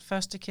der var et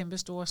første kæmpe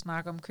store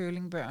snak om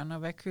curlingbørn, og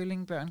hvad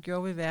curlingbørn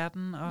gjorde ved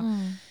verden,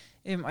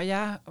 og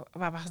jeg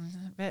var bare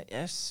sådan,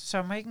 jeg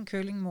så mig ikke en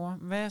curlingmor,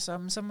 hvad er så?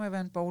 Men så må jeg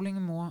være en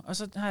bowlingemor, og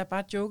så har jeg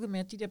bare joket med,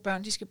 at de der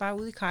børn, de skal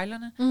bare ud i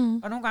kejlerne,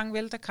 og nogle gange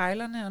vælter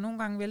kejlerne, og nogle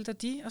gange vælter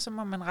de, og så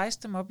må man rejse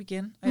dem op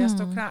igen, og jeg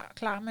står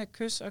klar med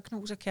kys og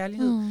knus og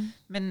kærlighed,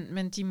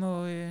 men de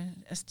må,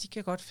 de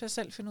kan godt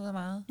selv finde ud af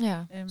meget.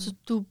 Ja, så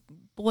du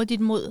bruger dit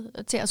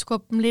mod til at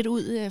skubbe dem lidt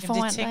ud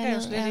foran dig? Det tænker jeg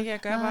jo slet ikke, jeg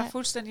gør bare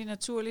fuldstændig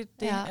naturligt,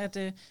 det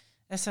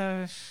at,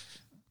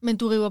 men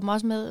du river dem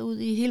også med ud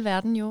i hele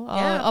verden jo, og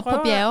op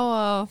på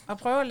bjerge. Og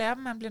prøve at lære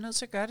dem, man bliver nødt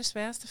til at gøre det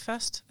sværeste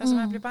først. Altså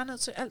man bliver bare nødt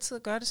til altid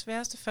at gøre det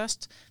sværeste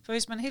først. For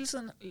hvis man hele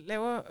tiden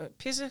laver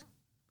pisse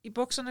i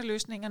bukserne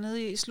løsninger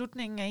nede i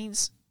slutningen af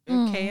ens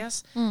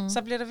kaos,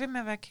 så bliver der ved med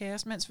at være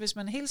kaos. Mens hvis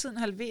man hele tiden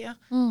halverer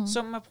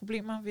summen af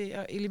problemer ved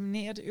at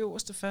eliminere det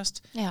øverste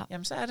først,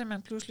 jamen så er det, at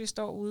man pludselig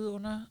står ude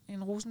under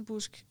en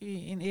rosenbusk i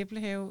en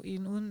æblehave i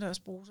en udendørs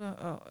bruser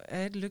og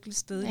er et lykkeligt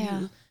sted i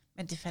livet.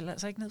 Men det falder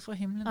altså ikke ned fra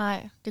himlen.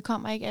 Nej, det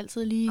kommer ikke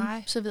altid lige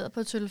serveret på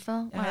et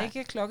sølvfad. Jeg har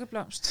ikke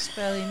klokkeblomst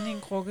spærret inde i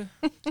en krukke.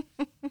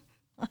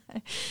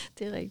 Nej,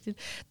 det er rigtigt.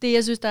 Det,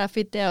 jeg synes, der er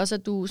fedt, det er også,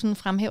 at du sådan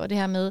fremhæver det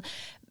her med,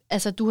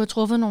 altså du har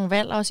truffet nogle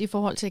valg også i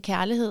forhold til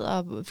kærlighed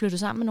og flyttet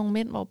sammen med nogle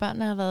mænd, hvor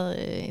børnene har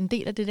været en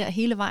del af det der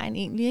hele vejen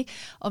egentlig, ikke?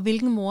 Og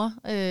hvilken mor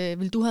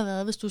vil du have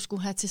været, hvis du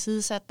skulle have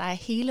tilsidesat dig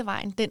hele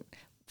vejen den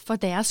for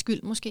deres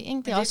skyld måske,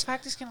 ikke? Det er også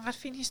faktisk en ret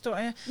fin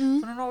historie.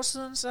 For nogle år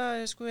siden,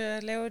 så skulle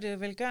jeg lave et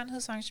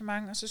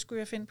velgørenhedsarrangement, og så skulle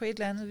jeg finde på et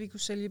eller andet, vi kunne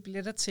sælge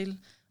billetter til,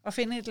 og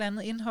finde et eller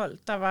andet indhold,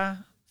 der var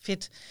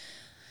fedt.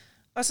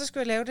 Og så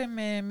skulle jeg lave det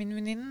med min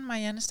veninde,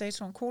 Marianne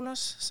Statoen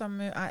Kolos,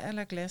 som ejer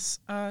La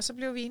Glace. Og så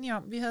blev vi enige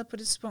om, vi havde på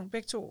det tidspunkt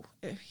begge to,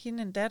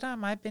 hende en datter og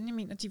mig,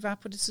 Benjamin, og de var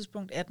på det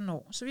tidspunkt 18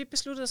 år. Så vi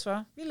besluttede os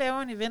for, vi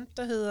laver en event,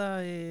 der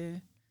hedder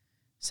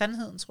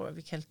Sandheden, tror jeg,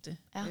 vi kaldte det.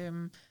 Ja.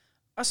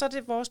 Og så er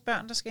det vores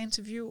børn, der skal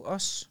interviewe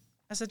os.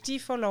 Altså, de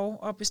får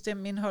lov at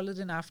bestemme indholdet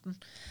den aften.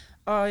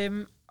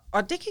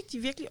 Og det gik de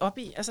virkelig op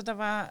i.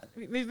 Altså,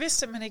 vi vidste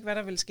simpelthen ikke, hvad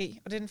der ville ske.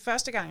 Og det er den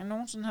første gang, jeg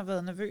nogensinde har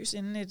været nervøs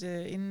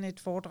inden et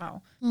foredrag.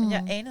 Men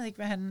jeg anede ikke,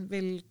 hvad han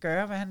ville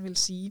gøre, hvad han ville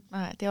sige.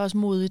 Nej, det er også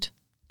modigt.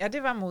 Ja,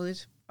 det var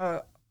modigt.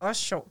 Og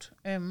også sjovt,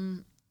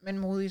 men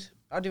modigt.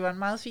 Og det var en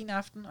meget fin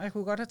aften, og jeg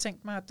kunne godt have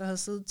tænkt mig, at der havde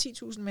siddet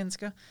 10.000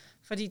 mennesker,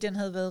 fordi den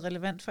havde været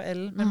relevant for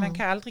alle. Men man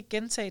kan aldrig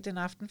gentage den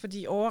aften,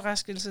 fordi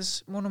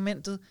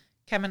overraskelsesmonumentet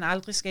kan man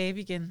aldrig skabe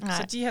igen. Nej.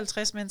 Så de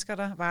 50 mennesker,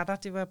 der var der,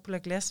 det var på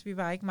glas, vi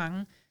var ikke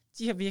mange.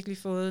 De har virkelig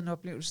fået en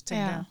oplevelse,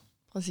 tænker jeg.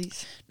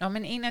 Præcis. Nå,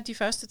 men en af de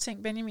første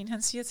ting, Benjamin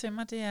han siger til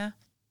mig, det er,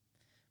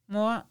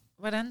 mor,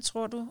 hvordan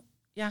tror du,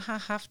 jeg har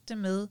haft det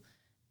med,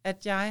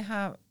 at jeg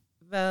har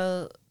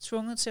været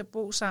tvunget til at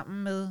bo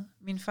sammen med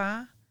min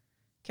far,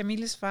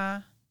 Camilles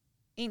far,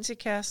 en til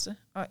kæreste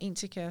og en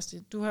til kæreste.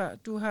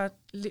 Du har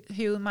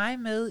hævet mig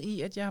med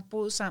i, at jeg har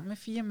boet sammen med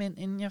 4 mænd,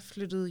 inden jeg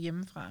flyttede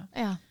hjemmefra.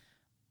 Ja.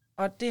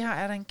 Og det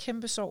er der en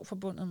kæmpe sorg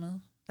forbundet med.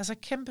 Altså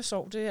kæmpe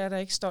sorg, det er der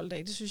ikke stolt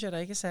af. Det synes jeg da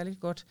ikke er særligt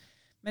godt.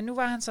 Men nu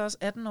var han så også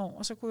 18 år,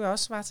 og så kunne jeg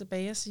også svare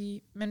tilbage og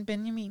sige, men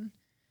Benjamin,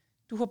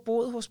 du har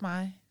boet hos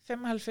mig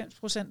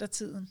 95% af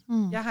tiden.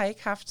 Jeg har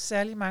ikke haft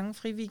særlig mange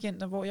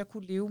friweekender, hvor jeg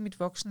kunne leve mit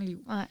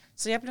voksenliv. Nej.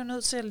 Så jeg blev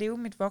nødt til at leve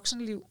mit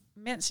voksenliv,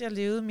 mens jeg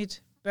levede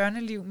mit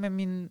børneliv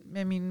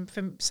med min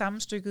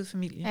sammenstykkede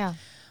familie. Ja.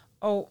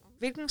 Og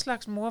hvilken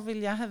slags mor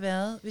ville jeg have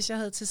været, hvis jeg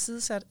havde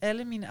tilsidesat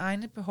alle mine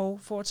egne behov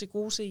for at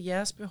tilgodese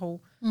jeres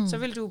behov? Så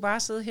ville du bare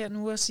sidde her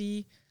nu og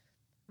sige,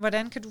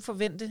 hvordan kan du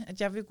forvente,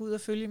 at jeg vil gå ud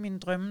og følge mine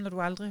drømme, når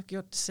du aldrig har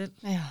gjort det selv?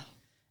 Ja.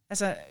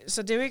 Altså,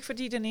 så det er jo ikke,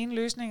 fordi den ene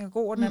løsning er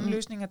god, og den anden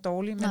løsning er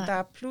dårlig, men der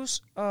er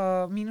plus-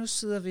 og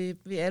minussider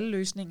ved alle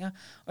løsninger.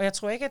 Og jeg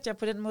tror ikke, at jeg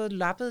på den måde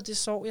lappede det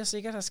sorg, jeg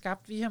sikkert har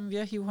skabt ved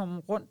at hive ham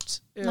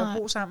rundt og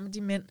bo sammen med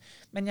de mænd.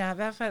 Men jeg har i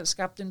hvert fald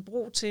skabt en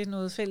bro til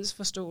noget fælles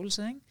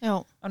forståelse. Ikke?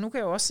 Jo. Og nu kan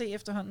jeg jo også se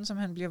efterhånden, som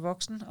han bliver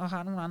voksen og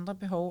har nogle andre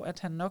behov, at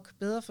han nok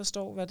bedre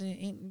forstår, hvad det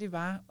egentlig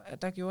var,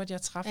 der gjorde, at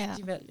jeg træffede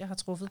de valg, jeg har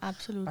truffet.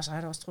 Absolut. Og så har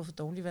jeg da også truffet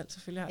dårlige valg,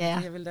 selvfølgelig. Ja.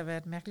 Jeg ville da være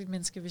et mærkeligt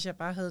menneske, hvis jeg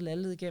bare havde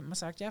lallet igennem og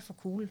sagt, jeg er for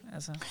cool.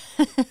 Altså.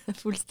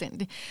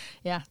 Fuldstændig.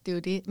 Ja, det er jo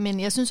det. Men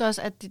jeg synes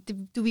også, at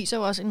du viser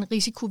jo også en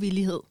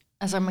risikovillighed.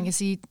 Altså man kan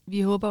sige,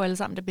 vi håber jo alle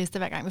sammen det bedste,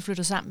 hver gang vi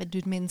flytter sammen med et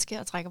nyt menneske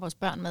og trækker vores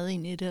børn med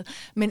ind i det.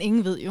 Men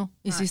ingen ved jo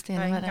i sidste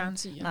ende, hvad det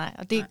er. Nej,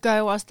 og det gør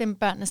jo også dem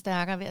børnene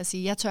stærkere ved at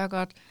sige, jeg tør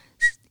godt,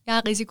 jeg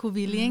er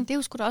risikovillig. Ikke? Det er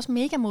jo sgu da også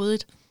mega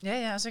modigt.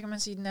 Ja, og så kan man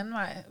sige den anden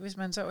vej, hvis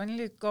man så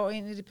endelig går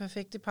ind i det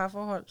perfekte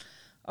parforhold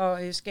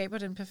og skaber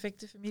den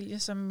perfekte familie,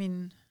 som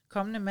min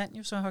kommende mand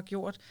jo så har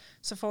gjort,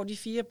 så får de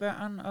 4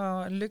 børn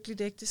og et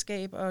lykkeligt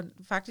ægteskab og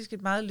faktisk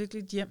et meget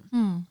lykkeligt hjem.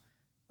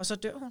 Og så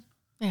dør hun.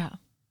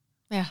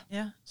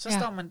 Ja, så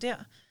står man der.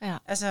 Ja.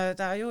 Altså,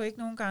 der er jo ikke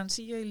nogen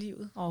garantier i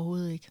livet.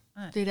 Overhovedet ikke.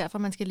 Nej. Det er derfor,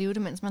 man skal leve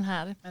det, mens man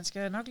har det. Man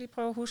skal nok lige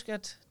prøve at huske,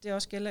 at det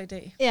også gælder i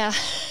dag. Ja,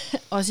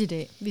 også i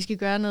dag. Vi skal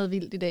gøre noget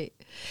vildt i dag.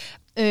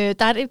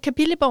 Der er et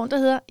kapitel i bogen, der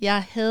hedder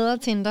Jeg hader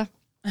Tinder.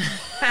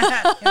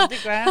 Ja, det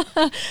gør jeg.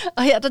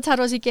 Og her der tager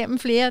du os igennem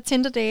flere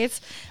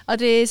Tinder-dates, og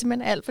det er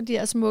simpelthen alt for de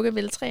her smukke,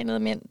 veltrænede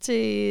mænd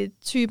til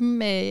typen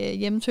med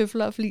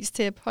hjemmetøfler og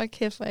flistæp. Hold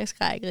kæft, hvor jeg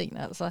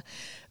skrækgriner, altså.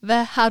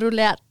 Hvad har du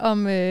lært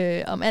om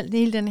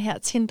hele den her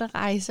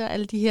Tinder-rejse og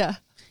alle de her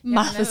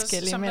meget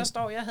forskellige som mænd? Der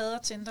står, jeg hader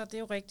Tinder, det er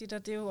jo rigtigt,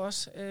 og det er jo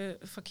også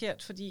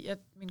forkert, fordi at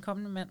min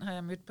kommende mand har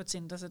jeg mødt på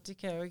Tinder, så det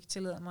kan jeg jo ikke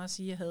tillade mig at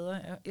sige, jeg hader.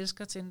 Jeg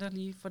elsker Tinder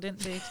lige for den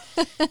date.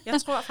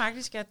 Jeg tror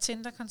faktisk, at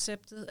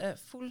Tinder-konceptet er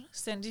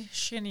fuldstændig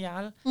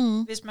genial,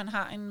 hvis man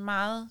har en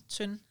meget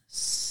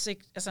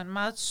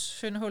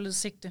tyndhullet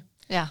sigte.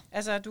 Ja.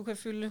 Altså, du kan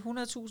fylde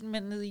 100.000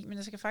 mænd ned i, men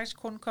der skal faktisk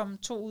kun komme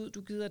 2 ud,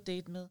 du gider at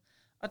date med.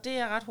 Og det,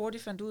 jeg ret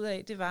hurtigt fandt ud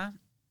af, det var,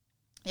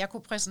 at jeg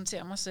kunne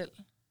præsentere mig selv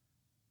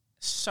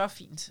så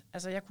fint.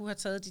 Altså, jeg kunne have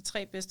taget de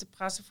 3 bedste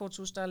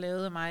pressefotos, der er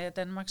lavet af mig, af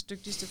Danmarks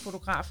dygtigste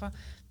fotografer,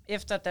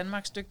 efter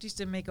Danmarks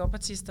dygtigste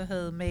make-up-artister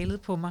havde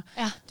malet på mig.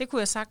 Ja. Det kunne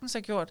jeg sagtens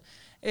have gjort.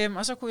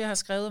 Og så kunne jeg have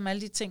skrevet om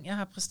alle de ting, jeg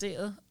har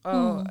præsteret.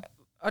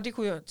 Og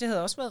det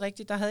havde også været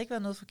rigtigt. Der havde ikke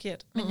været noget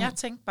forkert. Men jeg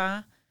tænkte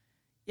bare,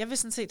 jeg vil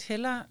sådan set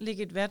hellere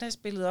lægge et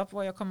hverdagsbillede op,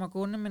 hvor jeg kommer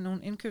gående med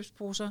nogle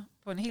indkøbsposer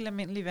på en helt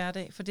almindelig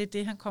hverdag, for det er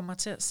det, han kommer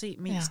til at se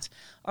mest. Ja.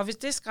 Og hvis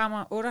det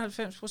skræmmer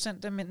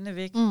 98% af mændene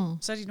væk,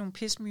 så er de nogle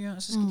pismyrer,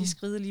 og så skal de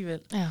skride alligevel.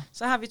 Ja.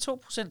 Så har vi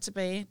 2%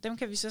 tilbage. Dem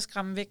kan vi så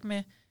skræmme væk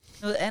med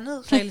noget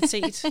andet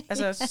realitet.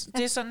 Altså,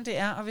 det er sådan, det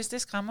er. Og hvis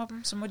det skræmmer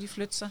dem, så må de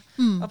flytte sig.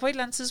 Og på et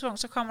eller andet tidspunkt,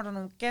 så kommer der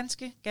nogle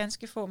ganske,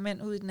 ganske få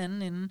mænd ud i den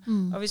anden ende.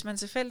 Og hvis man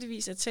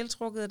tilfældigvis er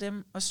tiltrukket af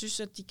dem, og synes,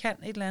 at de kan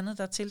et eller andet,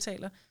 der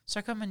tiltaler,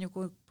 så kan man jo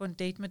gå på en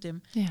date med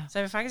dem. Ja. Så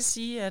jeg vil faktisk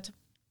sige, at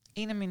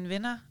en af mine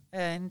venner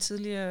er en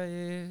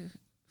tidligere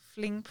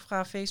fling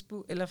fra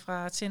Facebook eller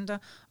fra Tinder,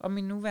 og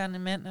min nuværende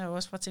mand er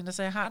også fra Tinder.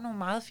 Så jeg har nogle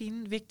meget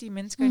fine, vigtige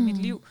mennesker i mit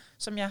liv,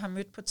 som jeg har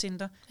mødt på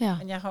Tinder. Ja.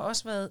 Men jeg har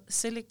også været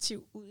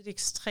selektiv ud i det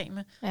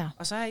ekstreme. Ja.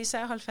 Og så har jeg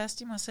især holdt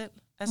fast i mig selv.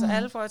 Altså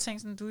alle får jeg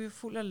tænkt sådan, du er jo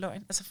fuld af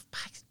løgn. Altså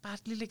bare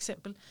et lille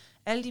eksempel.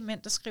 Alle de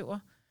mænd, der skriver,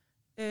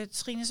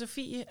 Trine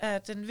Sofie er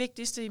den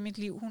vigtigste i mit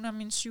liv. Hun er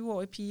min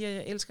 7-årige pige, og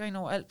jeg elsker hende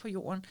over alt på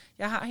jorden.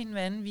 Jeg har hende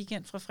hver anden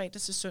weekend fra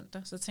fredag til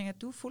søndag. Så jeg tænker,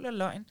 du er fuld af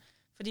løgn.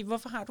 Fordi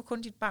hvorfor har du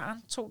kun dit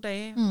barn 2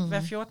 dage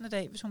hver 14.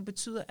 dag, hvis hun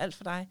betyder alt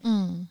for dig?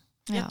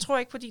 Ja. Jeg tror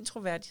ikke på din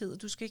troværdighed,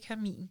 og du skal ikke have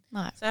min.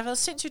 Nej. Så jeg har været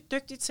sindssygt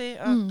dygtig til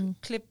at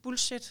klippe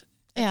bullshit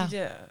af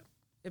de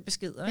der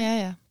beskeder. Ikke?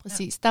 Ja,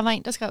 præcis. Der var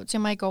en, der skrev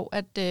til mig i går,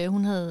 at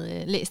hun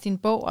havde læst din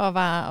bog, og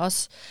var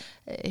også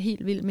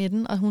helt vild med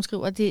den, og hun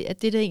skriver, at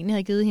det, der egentlig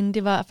havde givet hende,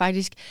 det var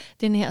faktisk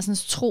den her sådan,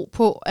 tro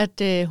på,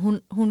 at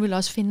hun ville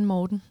også finde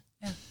Morten.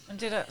 Ja, men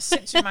det er der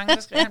sindssygt mange,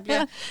 der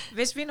skriver.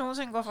 Hvis vi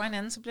nogensinde går fra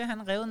hinanden, så bliver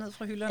han revet ned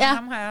fra hylderne. Ja.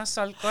 Ham har jeg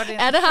solgt godt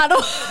ind. Ja, det har du.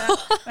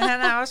 Men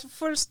han er også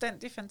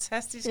fuldstændig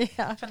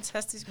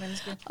fantastisk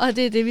menneske. Og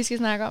det er det, vi skal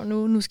snakke om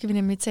nu. Nu skal vi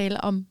nemlig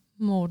tale om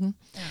Morten.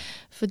 Ja.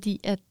 Fordi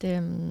at, det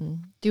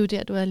er jo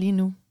der, du er lige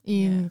nu. I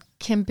en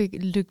kæmpe,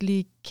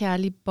 lykkelig,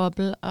 kærlig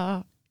boble,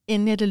 og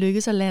endelig er det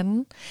lykkedes at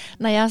lande.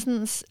 Når jeg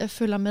sådan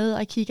følger med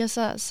og kigger,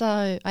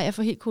 så jeg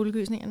får helt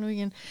kuldegysninger nu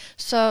igen,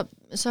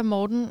 så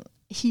Morten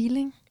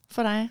healing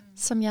for dig,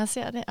 som jeg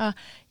ser det, og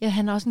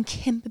han har også en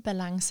kæmpe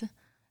balance.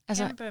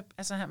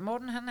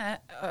 Morten, han er,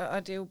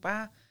 og det er jo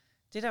bare,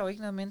 det er der jo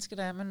ikke noget menneske,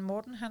 der er, men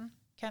Morten, han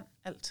kan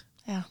alt.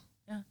 Ja.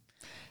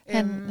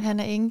 Han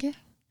er enke.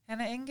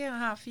 Han er enke og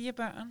har 4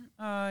 børn,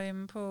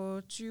 og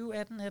på 20,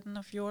 18, 18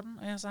 og 14,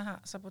 og jeg så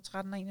har så på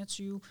 13 og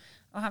 21,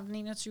 og ham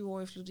den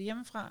 21-årige flyttet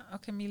hjemmefra, og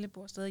Camille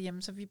bor stadig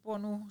hjemme, så vi bor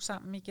nu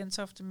sammen i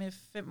Gentofte med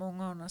 5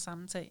 unger under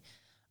samme tag.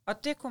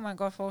 Og det kunne man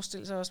godt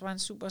forestille sig også var en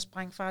super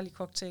sprængfarlig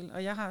cocktail,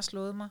 og jeg har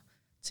slået mig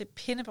til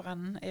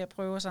pindebranden af at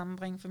prøve at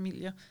sammenbringe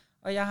familier,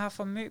 og jeg har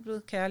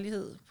formøblet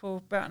kærlighed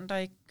på børn, der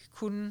ikke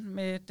kunne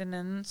med den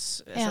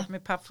andens, altså med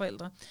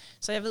papforældre.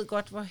 Så jeg ved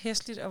godt, hvor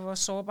hæsligt og hvor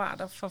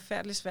sårbart og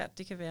forfærdeligt svært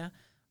det kan være.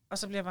 Og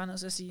så bliver jeg bare nødt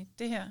til at sige,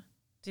 det her,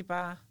 det er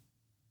bare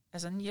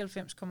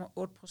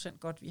 99,8%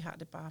 godt, vi har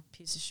det bare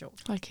pisse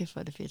sjovt. Hold kæft, hvor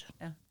er det fedt.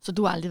 Ja. Så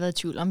du har aldrig været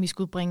i tvivl om, vi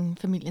skulle bringe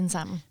familien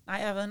sammen? Nej,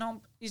 jeg har været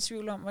enormt i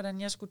tvivl om,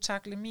 hvordan jeg skulle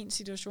takle min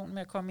situation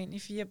med at komme ind i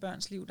 4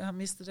 børns liv, der har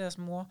mistet deres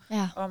mor,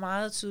 og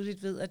meget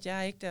tydeligt ved, at jeg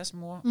er ikke deres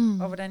mor,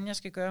 og hvordan jeg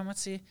skal gøre mig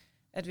til,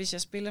 at hvis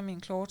jeg spiller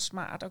min Claude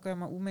smart og gør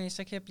mig umage,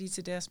 så kan jeg blive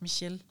til deres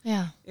Michelle.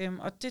 Ja.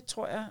 Og det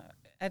tror jeg,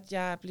 at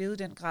jeg er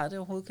blevet i den grad, det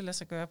overhovedet kan lade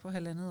sig gøre på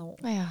 1,5 år.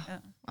 Ja.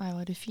 Ej, hvor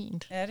er det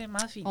fint. Ja, det er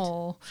meget fint.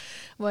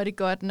 Hvor er det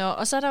godt. Nå,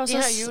 og så er der jo det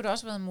har jo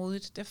også været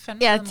modigt. Det har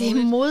fandme været modigt.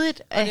 Det er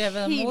modigt. Og det har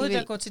været modigt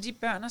at gå til de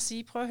børn og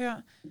sige, prøv at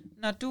høre,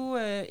 når du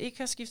ikke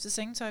har skiftet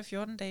sengetøj i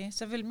 14 dage,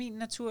 så vil min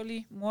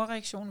naturlige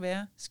morreaktion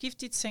være,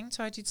 skift dit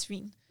sengetøj, dit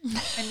svin.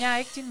 Men jeg er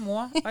ikke din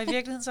mor, og i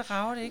virkeligheden så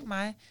rager det ikke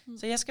mig,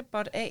 så jeg skal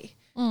botte af.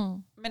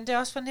 Men det er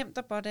også for nemt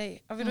at botte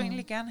af, og vil du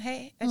egentlig gerne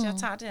have, at jeg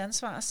tager det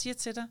ansvar og siger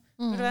til dig,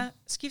 vil du hvad,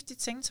 skift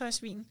dit sengetøj,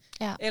 svin,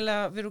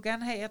 eller vil du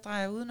gerne have, at jeg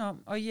drejer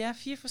udenom, og I er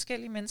 4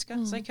 forskellige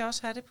mennesker, så I kan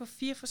også have det på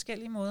 4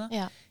 forskellige måder.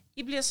 Ja.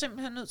 I bliver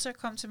simpelthen nødt til at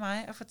komme til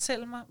mig og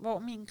fortælle mig, hvor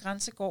min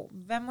grænse går.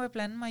 Hvad må jeg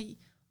blande mig i,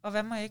 og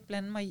hvad må jeg ikke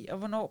blande mig i, og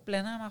hvornår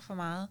blander jeg mig for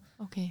meget.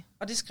 Okay.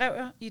 Og det skrev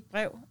jeg i et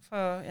brev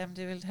for, det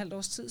er vel et halvt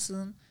års tid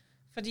siden,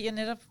 fordi jeg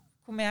netop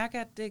kunne mærke,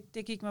 at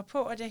det gik mig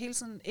på, at jeg hele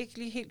tiden ikke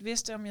lige helt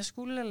vidste, om jeg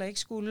skulle eller ikke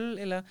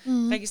skulle, eller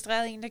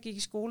registrerede en, der gik i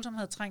skole, som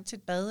havde trængt til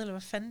et bad, eller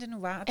hvad fanden det nu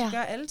var. Og det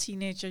gør alle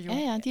teenager jo.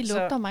 Ja, de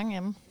lugter mange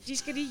af dem. De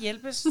skal lige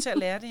hjælpes til at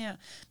lære det her.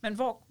 Men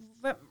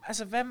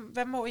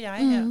hvad må jeg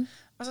her?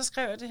 Og så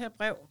skrev jeg det her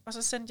brev, og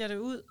så sendte jeg det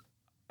ud,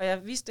 og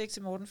jeg vidste ikke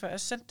til Morten før. Jeg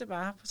sendte det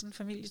bare på sådan en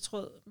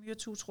familietråd,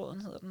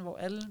 myretutråden hedder den, hvor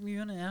alle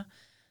myrerne er.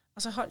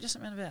 Og så holdt jeg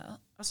simpelthen vejret.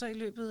 Og så i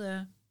løbet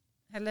af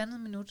 1,5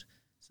 minut,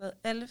 så havde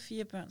alle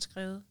 4 børn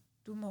skrevet,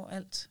 du må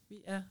alt.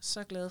 Vi er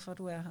så glade for, at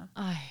du er her.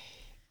 Ej.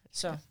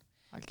 Så.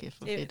 Okay,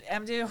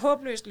 det er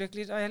håbløst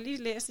lykkeligt, og jeg har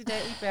lige læst i dag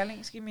i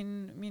Berlingske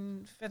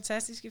min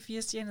fantastiske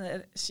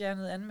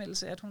 4-stjernede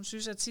anmeldelse, at hun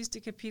synes, at sidste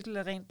kapitel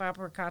er rent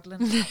Barbara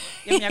Cartland.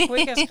 Jamen, jeg kunne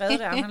ikke have skrevet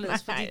det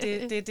anderledes, fordi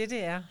det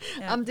er.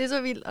 Ja. Jamen, det er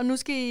så vildt. Og nu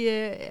skal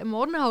I,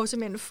 Morten har jo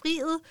simpelthen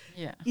friet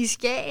i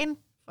Skagen,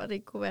 for det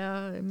ikke kunne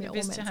være mere romantisk. Det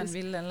vidste jeg, han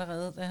ville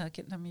allerede, da jeg havde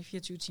kendt ham i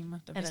 24 timer.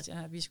 Der vidste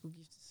jeg, at vi skulle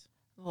giftes.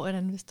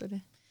 Hvordan vidste du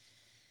det?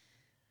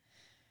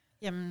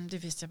 Jamen,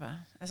 det vidste jeg bare.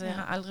 Altså, jeg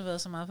har aldrig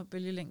været så meget på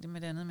bølgelængde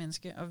med et andet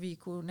menneske, og vi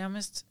kunne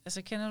nærmest,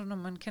 altså kender du, når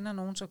man kender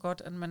nogen så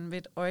godt, at man ved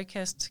et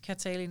øjekast kan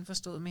tale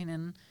indforstået med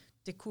hinanden,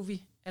 det kunne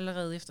vi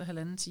allerede efter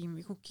 1,5 time.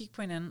 Vi kunne kigge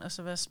på hinanden, og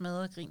så være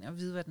smadret og grin og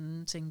vide, hvad den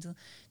anden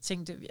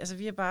tænkte. Altså,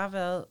 vi har bare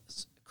været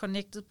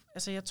connected.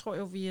 Altså, jeg tror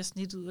jo, vi er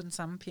snittet ud af den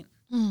samme pind.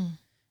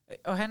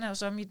 Og han er jo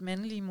så mit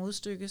mandlige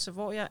modstykke, så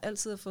hvor jeg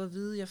altid har fået at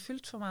vide, jeg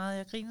fyldte for meget,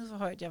 jeg grinede for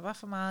højt, jeg var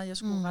for meget, jeg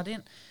skulle rette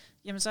ind,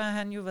 jamen så har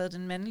han jo været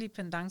den mandlige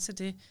pendant til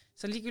det.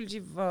 Så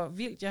ligegyldigt hvor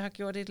vildt jeg har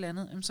gjort et eller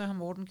andet, jamen, så har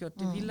Morten gjort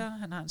det vildere.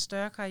 Han har en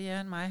større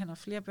karriere end mig, han har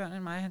flere børn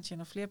end mig, han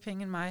tjener flere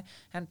penge end mig,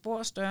 han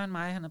bor større end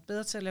mig, han er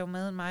bedre til at lave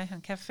mad end mig,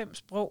 han kan 5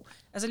 sprog.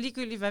 Altså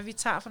ligegyldigt hvad vi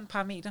tager for en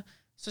parameter,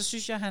 så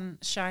synes jeg, han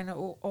shiner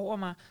over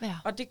mig. Ja.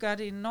 Og det gør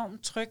det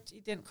enormt trygt i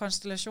den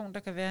konstellation, der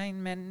kan være i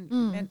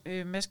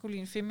en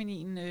maskulin,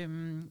 feminin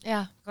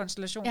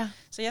konstellation. Ja.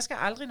 Så jeg skal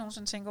aldrig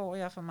nogensinde tænke over, at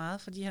jeg er for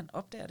meget, fordi han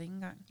opdager det ikke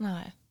engang.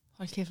 Nej.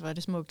 Hold kæft, hvor er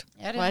det smukt.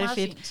 Ja, det er meget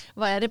fedt. Fint.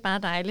 Hvor er det bare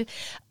dejligt.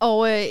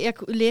 Og jeg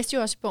læste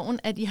jo også i bogen,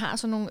 at I har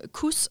sådan nogle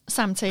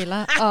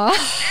kus-samtaler. Og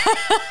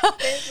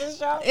det er så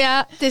sjovt.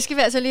 Ja, det skal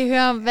vi altså lige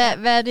høre om.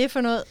 Hvad er det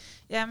for noget?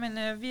 Ja,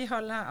 men vi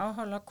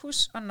afholder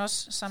kus- og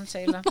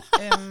nos-samtaler.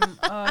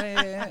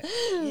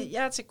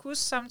 Jeg er til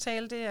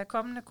kus-samtale, det er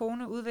kommende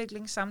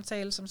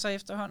kone-udviklingssamtale, som så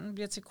efterhånden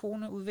bliver til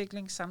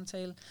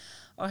kone-udviklingssamtale.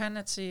 Og han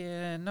er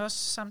til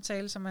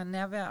nos-samtale, som er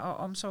nærvær- og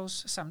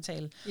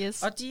omsorgssamtale.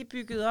 Yes. Og de er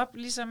bygget op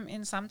ligesom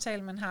en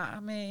samtale, man har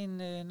med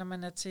når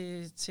man er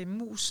til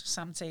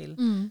mus-samtale.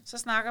 Så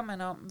snakker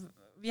man om,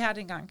 vi har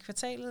det en gang i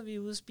kvartalet, vi er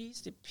ude at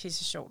spise, det er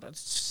pisse sjovt og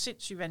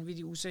sindssygt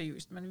vanvittigt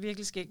useriøst, men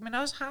virkelig skægt. Men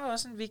har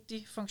også en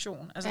vigtig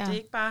funktion. Altså det er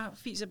ikke bare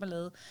fis og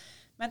ballade.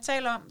 Man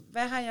taler om,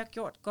 hvad har jeg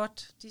gjort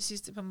godt de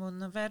sidste par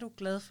måneder? Hvad er du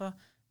glad for?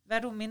 Hvad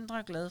er du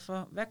mindre glad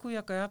for? Hvad kunne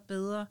jeg gøre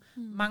bedre?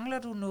 Mangler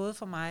du noget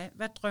for mig?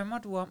 Hvad drømmer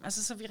du om?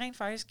 Altså, så vi rent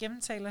faktisk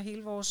gennemtaler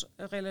hele vores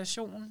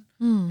relation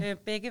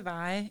begge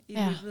veje i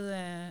løbet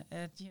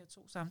af de her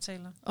 2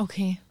 samtaler.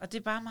 Okay. Og det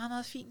er bare meget,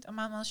 meget fint og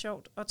meget, meget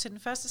sjovt. Og til den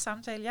første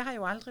samtale, jeg har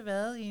jo aldrig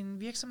været i en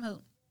virksomhed.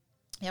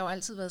 Jeg har jo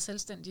altid været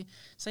selvstændig.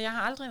 Så jeg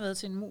har aldrig været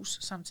til en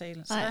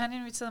mus-samtale. Så da han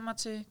inviterede mig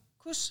til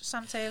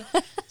kus-samtale,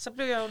 så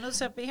blev jeg jo nødt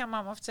til at bede ham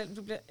om at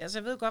fortælle,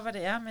 jeg ved godt, hvad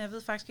det er, men jeg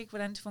ved faktisk ikke,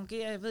 hvordan det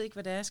fungerer. Jeg ved ikke,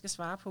 hvad det er, jeg skal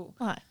svare på.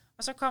 Nej.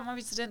 Og så kommer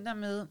vi til den der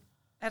med,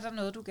 er der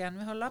noget, du gerne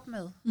vil holde op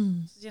med?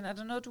 Så siger han, er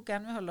der noget, du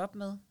gerne vil holde op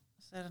med?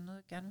 Så er der noget,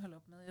 jeg gerne vil holde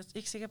op med. Jeg er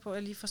ikke sikker på, at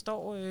jeg lige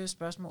forstår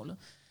spørgsmålet.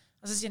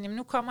 Og så siger han, jamen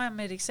nu kommer jeg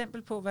med et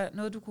eksempel på,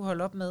 noget du kunne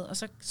holde op med. Og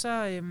så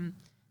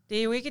det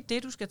er jo ikke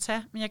det, du skal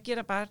tage, men jeg giver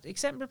dig bare et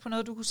eksempel på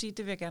noget, du kunne sige,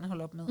 det vil jeg gerne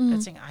holde op med.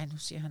 Jeg tænker, nu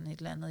siger han et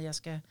eller andet, jeg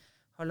skal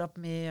holde op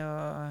med,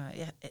 og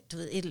ja, du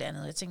ved, et eller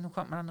andet. Jeg tænkte, nu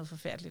kommer der noget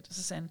forfærdeligt. Og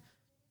så sagde han,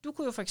 du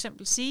kunne jo for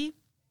eksempel sige,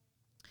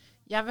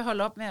 jeg vil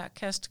holde op med at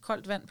kaste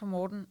koldt vand på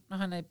Morten, når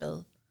han er i bad.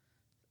 Og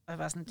jeg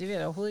var sådan, det vil jeg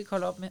da overhovedet ikke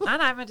holde op med.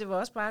 Nej, men det var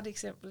også bare et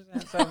eksempel.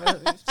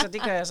 Så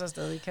det gør jeg så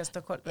stadig,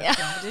 kaster koldt vand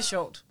på ham. Det er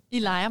sjovt. I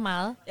leger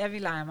meget? Ja, vi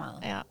leger meget.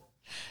 Ja.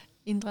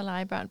 Indre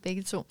legebørn,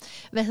 begge 2.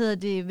 Hvad hedder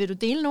det? Vil du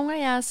dele nogle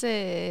af jeres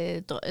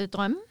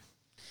drømme?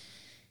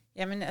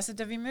 Jamen, altså,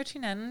 da vi mødte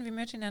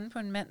hinanden på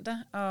en mandag,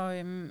 og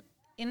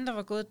inden der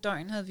var gået et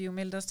døgn, havde vi jo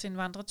meldt os til en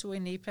vandretur i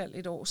Nepal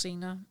et år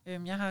senere.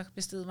 Jeg har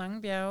besteget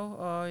mange bjerge,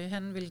 og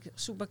han ville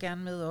super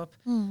gerne med op.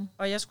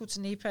 Og jeg skulle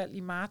til Nepal i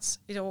marts,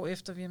 et år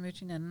efter vi havde mødt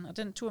hinanden. Og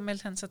den tur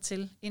meldte han sig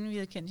til, inden vi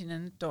havde kendt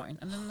hinanden et døgn.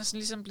 Og den er så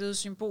ligesom blevet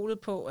symbolet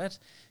på, at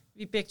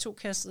vi begge 2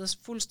 kastede os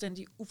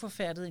fuldstændig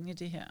uforfærdet ind i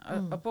det her.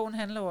 Og bogen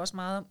handler jo også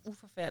meget om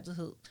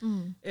uforfærdighed.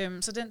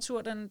 Så den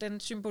tur, den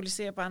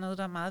symboliserer bare noget,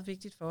 der er meget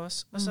vigtigt for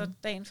os. Og så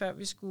dagen før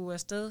vi skulle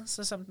afsted,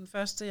 så som den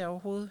første, jeg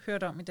overhovedet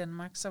hørte om i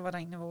Danmark, så var der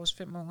en af vores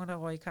 5 unger, der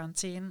røg i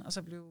karantæne, og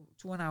så blev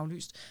turen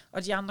aflyst.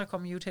 Og de andre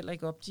kom jo heller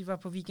ikke op. De var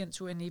på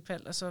weekendtur i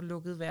Nepal, og så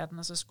lukkede verden,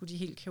 og så skulle de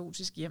helt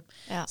kaotisk hjem.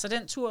 Ja. Så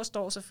den tur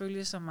står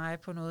selvfølgelig som mig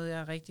på noget,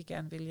 jeg rigtig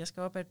gerne vil. Jeg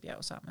skal op ad et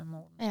bjerg sammen med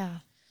Morten. Ja.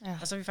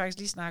 Og så har vi faktisk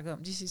lige snakket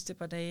om de sidste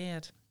par dage,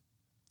 at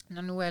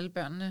når nu alle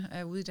børnene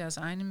er ude i deres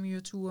egne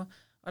myreture,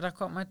 og der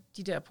kommer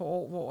de der på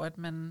år, hvor at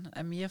man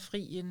er mere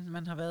fri, end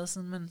man har været,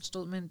 siden man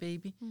stod med en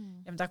baby,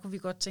 jamen der kunne vi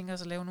godt tænke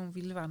os at lave nogle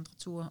vilde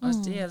vandreture. Og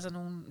det er altså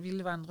nogle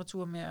vilde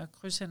vandreture med at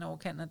krydse hen over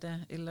Canada,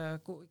 eller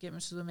gå igennem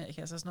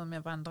Sydamerika, altså sådan noget med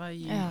at vandre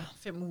i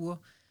 5 uger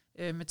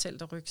med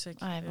telt og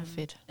rygsæk. Ej, hvor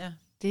fedt. Ja.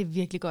 Det er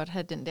virkelig godt at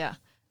have den der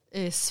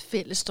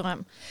fælles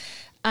drøm.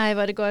 Ej,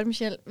 hvor er det godt,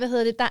 Michelle. Hvad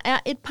hedder det? Der er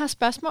et par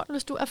spørgsmål,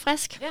 hvis du er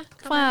frisk,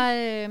 fra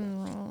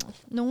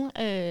nogle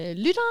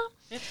lyttere.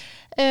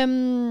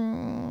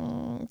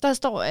 Der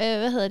står,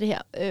 hvad hedder det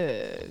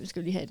her? Vi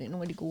skal lige have det.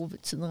 Nogle af de gode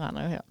tider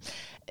render jo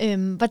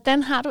her.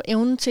 Hvordan har du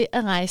evnen til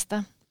at rejse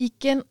dig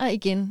igen og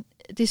igen?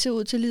 Det ser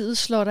ud til, at livet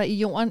slår dig i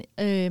jorden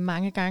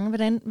mange gange.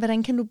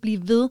 Hvordan kan du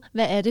blive ved?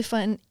 Hvad er det for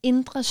en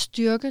indre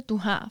styrke, du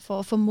har for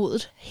at få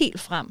modet helt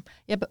frem?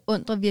 Jeg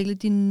beundrer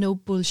virkelig din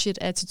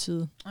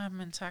no-bullshit-attitude.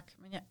 Men tak.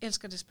 Men jeg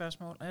elsker det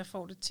spørgsmål, og jeg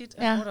får det tit.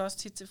 Jeg får det også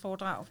tit til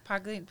foredrag,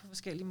 pakket ind på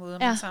forskellige måder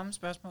med samme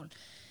spørgsmål.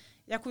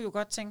 Jeg kunne jo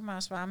godt tænke mig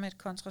at svare med et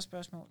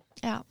kontraspørgsmål.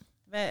 Ja.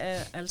 Hvad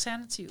er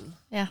alternativet?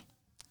 Ja,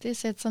 det er at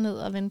sætte sig ned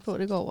og vente på, at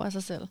det går over af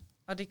sig selv.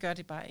 Og det gør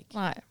det bare ikke.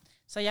 Nej.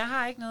 Så jeg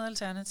har ikke noget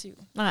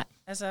alternativ. Nej.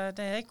 Altså,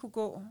 da jeg ikke kunne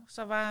gå,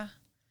 så var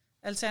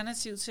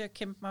alternativet til at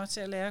kæmpe mig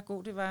til at lære at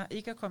gå, det var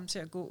ikke at komme til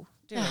at gå.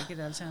 Det var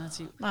ikke et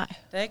alternativ. Nej.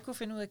 Da jeg ikke kunne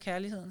finde ud af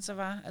kærligheden, så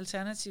var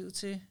alternativet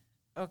til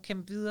at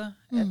kæmpe videre,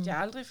 at jeg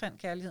aldrig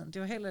fandt kærligheden.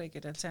 Det var heller ikke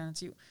et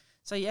alternativ.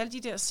 Så i alle de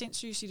der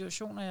sindssyge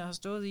situationer, jeg har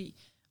stået i,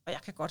 og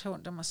jeg kan godt have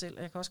ondt af mig selv,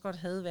 og jeg kan også godt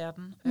hade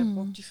verden. Jeg har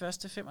brugt de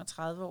første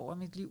 35 år af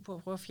mit liv på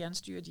at prøve at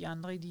fjernstyre de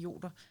andre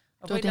idioter.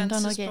 Og på et eller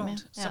andet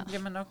tidspunkt, så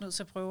bliver man nok nødt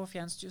til at prøve at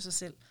fjernstyre sig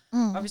selv.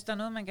 Og hvis der er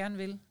noget, man gerne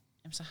vil,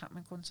 jamen, så har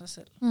man kun sig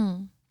selv.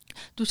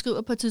 Du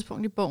skriver på et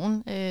tidspunkt i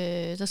bogen,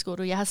 der skriver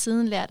du, jeg har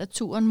siden lært, at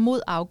turen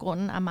mod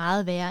afgrunden er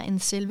meget værre end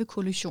selve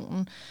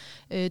kollisionen.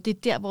 Det er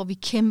der, hvor vi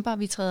kæmper,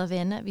 vi træder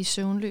vande, vi er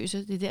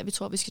søvnløse, det er der, vi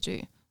tror, vi skal dø.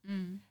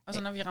 Og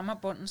så når vi rammer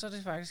bunden, så er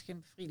det faktisk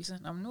en befrielse.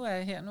 Nå, men nu er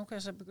jeg her, nu kan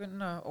jeg så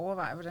begynde at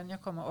overveje, hvordan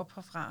jeg kommer op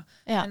herfra.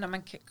 Men når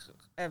man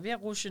er ved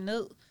at rushe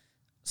ned,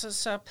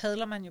 så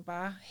padler man jo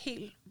bare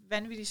helt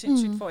vanvittigt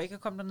sindssygt for ikke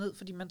at komme derned,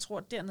 fordi man tror,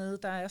 at dernede,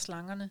 der er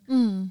slangerne.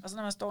 Og så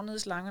når man står nede i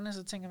slangerne,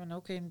 så tænker man,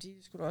 okay, men de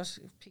skulle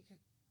også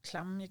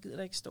klamme, jeg gider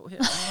da ikke stå her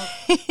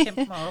og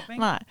kæmpe mig op. Ikke?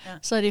 Nej,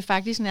 så er det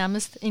faktisk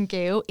nærmest en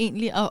gave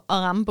egentlig at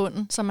ramme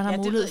bunden, så man har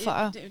mulighed for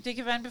at... Det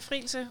kan være en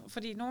befrielse,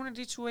 fordi nogle af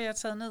de ture, jeg har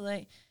taget ned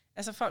af,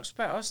 altså folk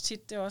spørger også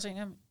tit, det er også en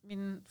af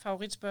mine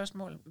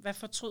favoritspørgsmål, hvad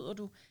fortryder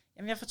du?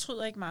 Jamen, jeg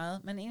fortryder ikke meget,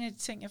 men en af de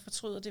ting, jeg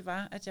fortryder, det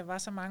var, at jeg var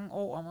så mange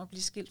år om at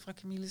blive skilt fra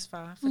Camilles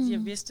far, fordi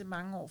jeg vidste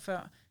mange år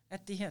før,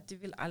 at det her,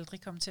 det vil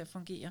aldrig komme til at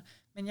fungere.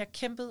 Men jeg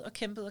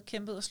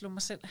kæmpede og slog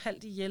mig selv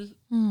halvt ihjel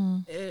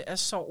af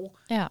sorg.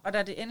 Ja. Og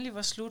da det endelig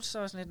var slut, så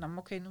var sådan lidt,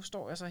 okay, nu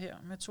står jeg så her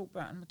med 2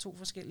 børn, med 2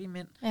 forskellige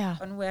mænd,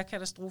 og nu er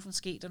katastrofen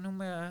sket, og nu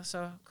må jeg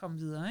så komme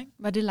videre. Ikke?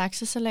 Var det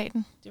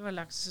laksesalaten? Det var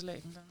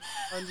laksesalaten, der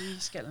var lige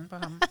skallen på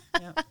ham.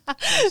 Ja,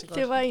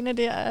 det var en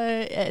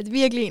af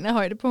virkelig en af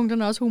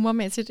højdepunkterne, også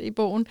humormæssigt i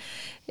bogen.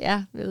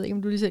 Ja, jeg ved ikke,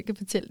 om du lige selv kan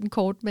fortælle den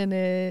kort, men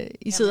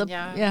vi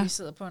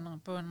sidder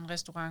på en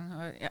restaurant,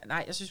 og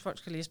nej, jeg synes, folk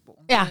skal læse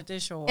bogen. Ja. Det er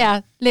sjovt.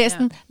 Ja, læs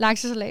den.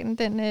 Laksesalaten,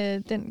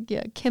 den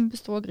giver kæmpe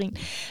store grin.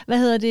 Hvad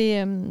hedder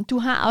det? Du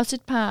har også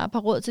et par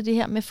råd til det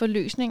her med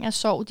forløsning af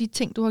sorg, de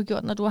ting, du har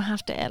gjort, når du har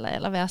haft det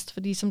aller værst,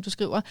 fordi som du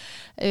skriver,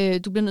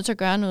 du bliver nødt til at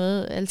gøre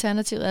noget.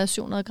 Alternativet er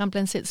 700 gram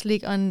blandt selv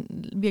slik og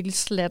en virkelig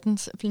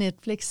slattens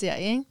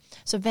Netflix-serie, ikke?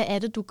 Så hvad er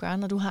det, du gør,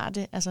 når du har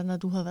det, altså når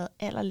du har været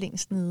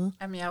allerlængst nede?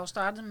 Jamen, jeg har jo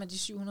startet med de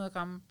 700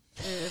 gram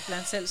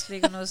blandt selv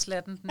slik og noget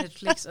slatten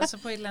Netflix, og så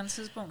på et eller andet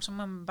tidspunkt, så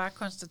må man bare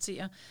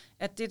konstatere,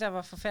 at det, der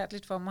var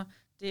forfærdeligt for mig,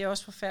 det er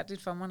også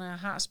forfærdeligt for mig, når jeg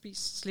har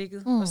spist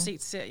slikket og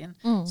set serien.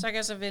 Så kan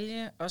jeg så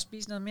vælge at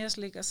spise noget mere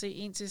slik og se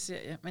en til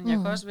serie, men jeg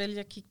kan også vælge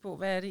at kigge på,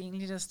 hvad er det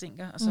egentlig, der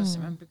stinker, og så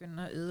simpelthen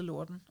begynde at æde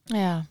lorten.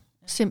 Ja,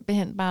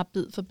 simpelthen bare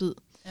bid for bid.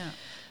 Ja.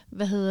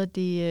 Hvad hedder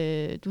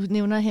det? Du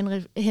nævner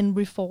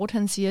Henry Ford,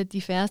 han siger, at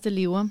de færreste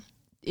lever,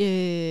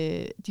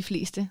 de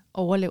fleste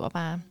overlever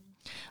bare.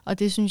 Og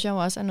det synes jeg jo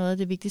også er noget af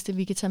det vigtigste,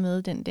 vi kan tage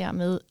med, den der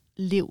med,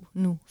 lev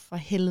nu, for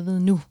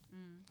helvede nu.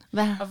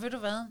 Hvad? Og ved du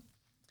hvad?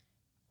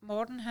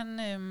 Morten,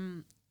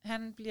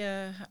 han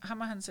bliver,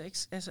 ham og hans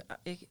altså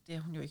ikke, det er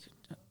hun jo ikke,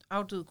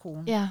 afdød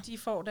kone, de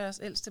får deres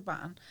ældste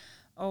barn,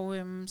 og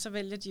så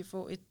vælger de at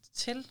få et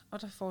til,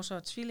 og der får så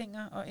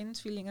tvillinger, og inden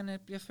tvillingerne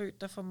bliver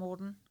født, der får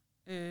Morten,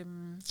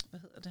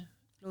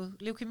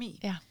 leukemi.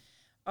 Ja.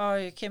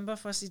 Og kæmper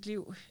for sit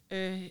liv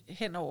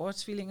hen over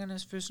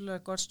tvillingernes fødsel og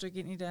et godt stykke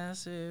ind i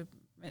deres,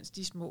 mens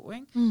de er små,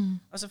 ikke?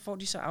 Og så får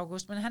de så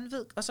August. Men han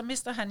ved, og så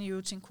mister han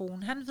jo sin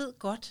kone. Han ved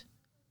godt,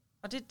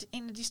 og det er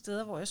en af de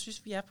steder, hvor jeg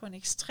synes, vi er på en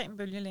ekstrem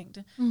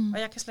bølgelængde. Og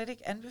jeg kan slet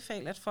ikke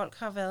anbefale, at folk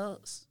har været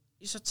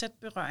i så tæt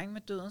berøring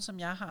med døden, som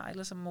jeg har,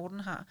 eller som Morten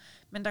har.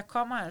 Men der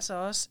kommer altså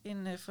også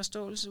en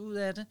forståelse ud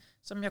af det,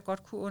 som jeg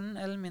godt kunne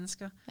unde alle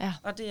mennesker. Ja.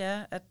 Og det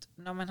er, at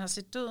når man har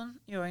set døden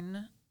i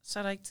øjnene, så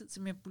er der ikke tid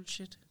til mere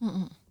bullshit.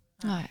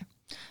 Nej.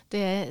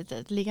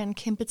 Der ligger en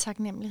kæmpe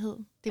taknemmelighed.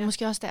 Det er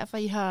måske også derfor,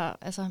 I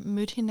har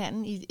mødt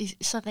hinanden i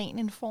så ren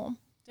en form.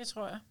 Det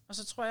tror jeg. Og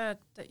så tror jeg,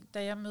 at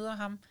da jeg møder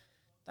ham,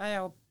 der er jeg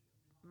jo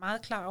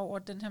meget klar over,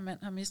 at den her mand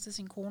har mistet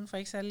sin kone for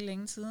ikke særlig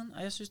længe siden.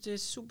 Og jeg synes, det er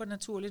super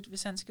naturligt,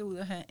 hvis han skal ud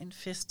og have en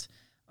fest.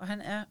 Og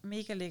han er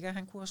mega lækker.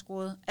 Han kunne have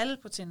scoret alle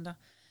på Tinder.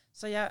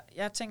 Så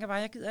jeg tænker bare,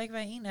 jeg gider ikke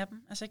være en af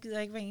dem. Altså, jeg gider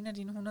ikke være en af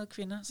dine 100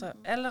 kvinder. Så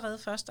allerede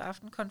første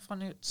aften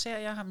konfronterer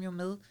jeg ham jo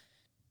med.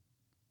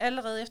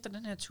 Allerede efter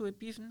den her tur i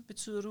biffen,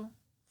 betyder du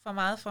for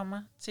meget for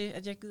mig til,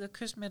 at jeg gider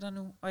kysse med dig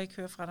nu, og ikke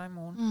høre fra dig i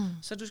morgen.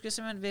 Så du skal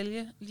simpelthen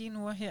vælge lige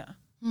nu og her.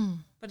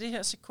 På det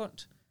her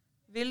sekund.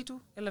 Vil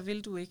du, eller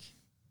vil du ikke?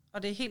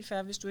 Og det er helt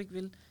fair, hvis du ikke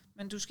vil.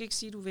 Men du skal ikke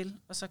sige, du vil,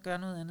 og så gøre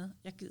noget andet.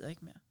 Jeg gider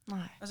ikke mere.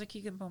 Nej. Og så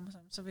kigger han på mig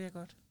sammen, så vil jeg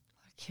godt.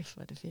 Kæft,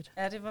 hvor er det fedt.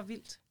 Ja, det var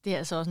vildt. Det er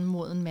altså også en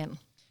moden mand.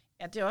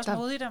 Ja, det er også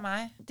modigt af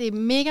mig. Det er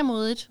mega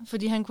modigt,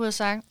 fordi han kunne have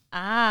sagt,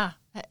 ja.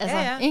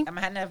 Ikke?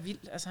 Jamen, han er vild.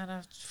 Altså, han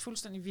er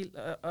fuldstændig vild.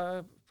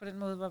 Og på den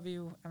måde var vi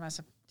jo... Jamen,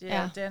 altså, det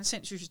er en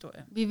sindssyg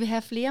historie. Vi vil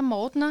have flere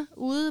Mortener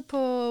ude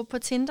på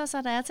Tinder,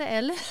 så der er til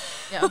alle.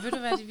 Ja, og ved du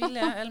hvad de vil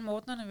er? Alle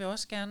Mortenerne vil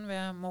også gerne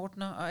være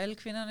Mortener, og alle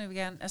kvinderne vil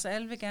gerne... Altså,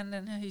 alle vil gerne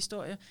den her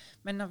historie.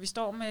 Men når vi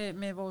står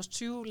med vores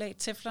 20 lag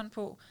teflon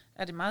på,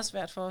 er det meget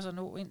svært for os at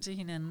nå ind til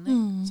hinanden.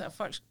 Ikke? Så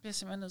folk bliver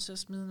simpelthen nødt til at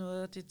smide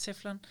noget af det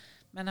teflon,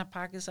 man har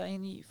pakket sig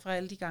ind i fra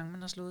alle de gange,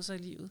 man har slået sig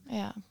i livet.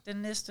 Ja. Den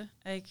næste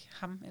er ikke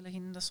ham eller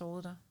hende, der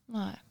sårede dig.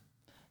 Nej,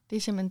 det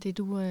er simpelthen det,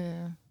 du...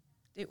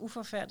 Det er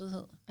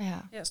uforfærdighed. Ja.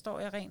 Her står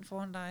jeg rent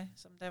foran dig,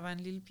 som da jeg var en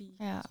lille pige.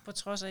 Ja. På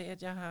trods af,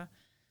 at jeg har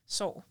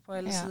sår på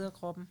alle sider af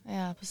kroppen.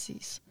 Ja,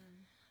 præcis.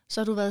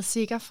 Så har du været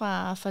sikker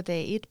fra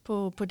dag 1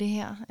 på det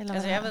her? Eller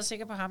altså, jeg har været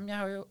sikker på ham. Jeg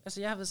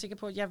har været sikker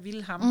på, at jeg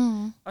ville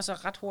ham. Og så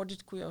ret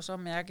hurtigt kunne jeg jo så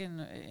mærke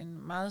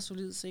en meget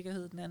solid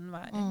sikkerhed den anden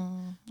vej.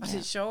 Og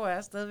det sjove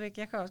er stadigvæk,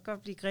 jeg kan også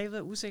godt blive grebet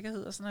af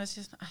usikkerhed. Og så når jeg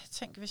siger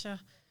sådan,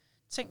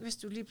 tænk hvis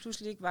du lige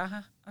pludselig ikke var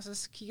her. Og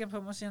så kigger han på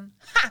mig og siger,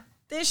 ha!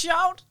 Det er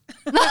sjovt!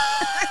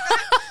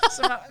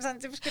 så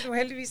det skal du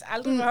heldigvis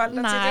aldrig forholde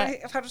dig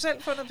til. Det. Har du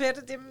selv fundet på det?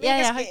 Det er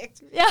mega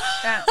skægt. Ja.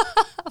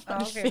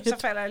 Okay, så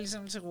falder jeg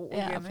ligesom til ro igen.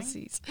 Ja,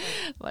 præcis.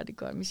 Hvor er det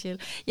godt,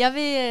 Michelle. Jeg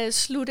vil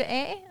slutte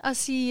af og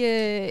sige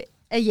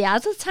af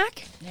hjertet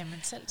tak. Jamen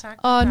selv tak.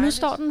 Og nu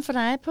står den for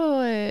dig på...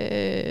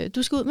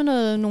 du skal ud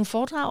med nogle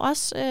foredrag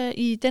også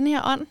i den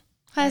her ånd.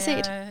 har jeg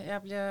set.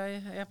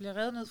 Jeg bliver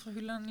revet ned fra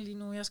hylderne lige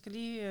nu. Jeg skal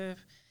lige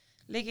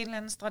lægge en eller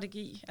anden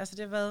strategi. Altså,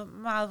 det har været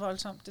meget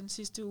voldsomt den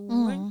sidste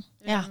uge. Ikke?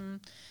 Ja.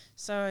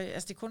 Så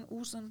altså, det er kun en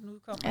uge siden, den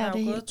udkom. Ja, jeg har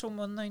jo gået 2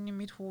 måneder inde i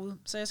mit hoved.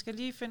 Så jeg skal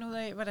lige finde ud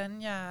af,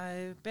 hvordan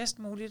jeg bedst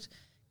muligt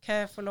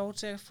kan få lov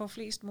til at få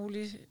flest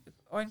muligt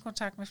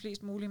øjenkontakt med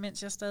flest muligt,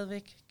 mens jeg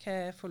stadigvæk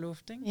kan få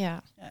luft. Ikke? Ja.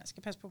 Jeg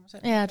skal passe på mig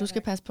selv. Ja, du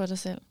skal passe på dig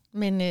selv.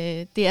 Men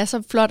det er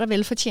så flot og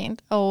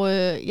velfortjent, og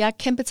jeg er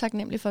kæmpe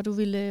taknemmelig for, at du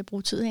ville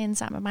bruge tid herinde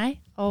sammen med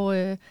mig.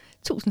 Og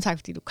tusind tak,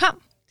 fordi du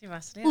kom. Det var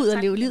så det. Ud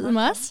og leve livet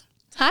med os.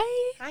 Hej.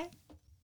 Hej.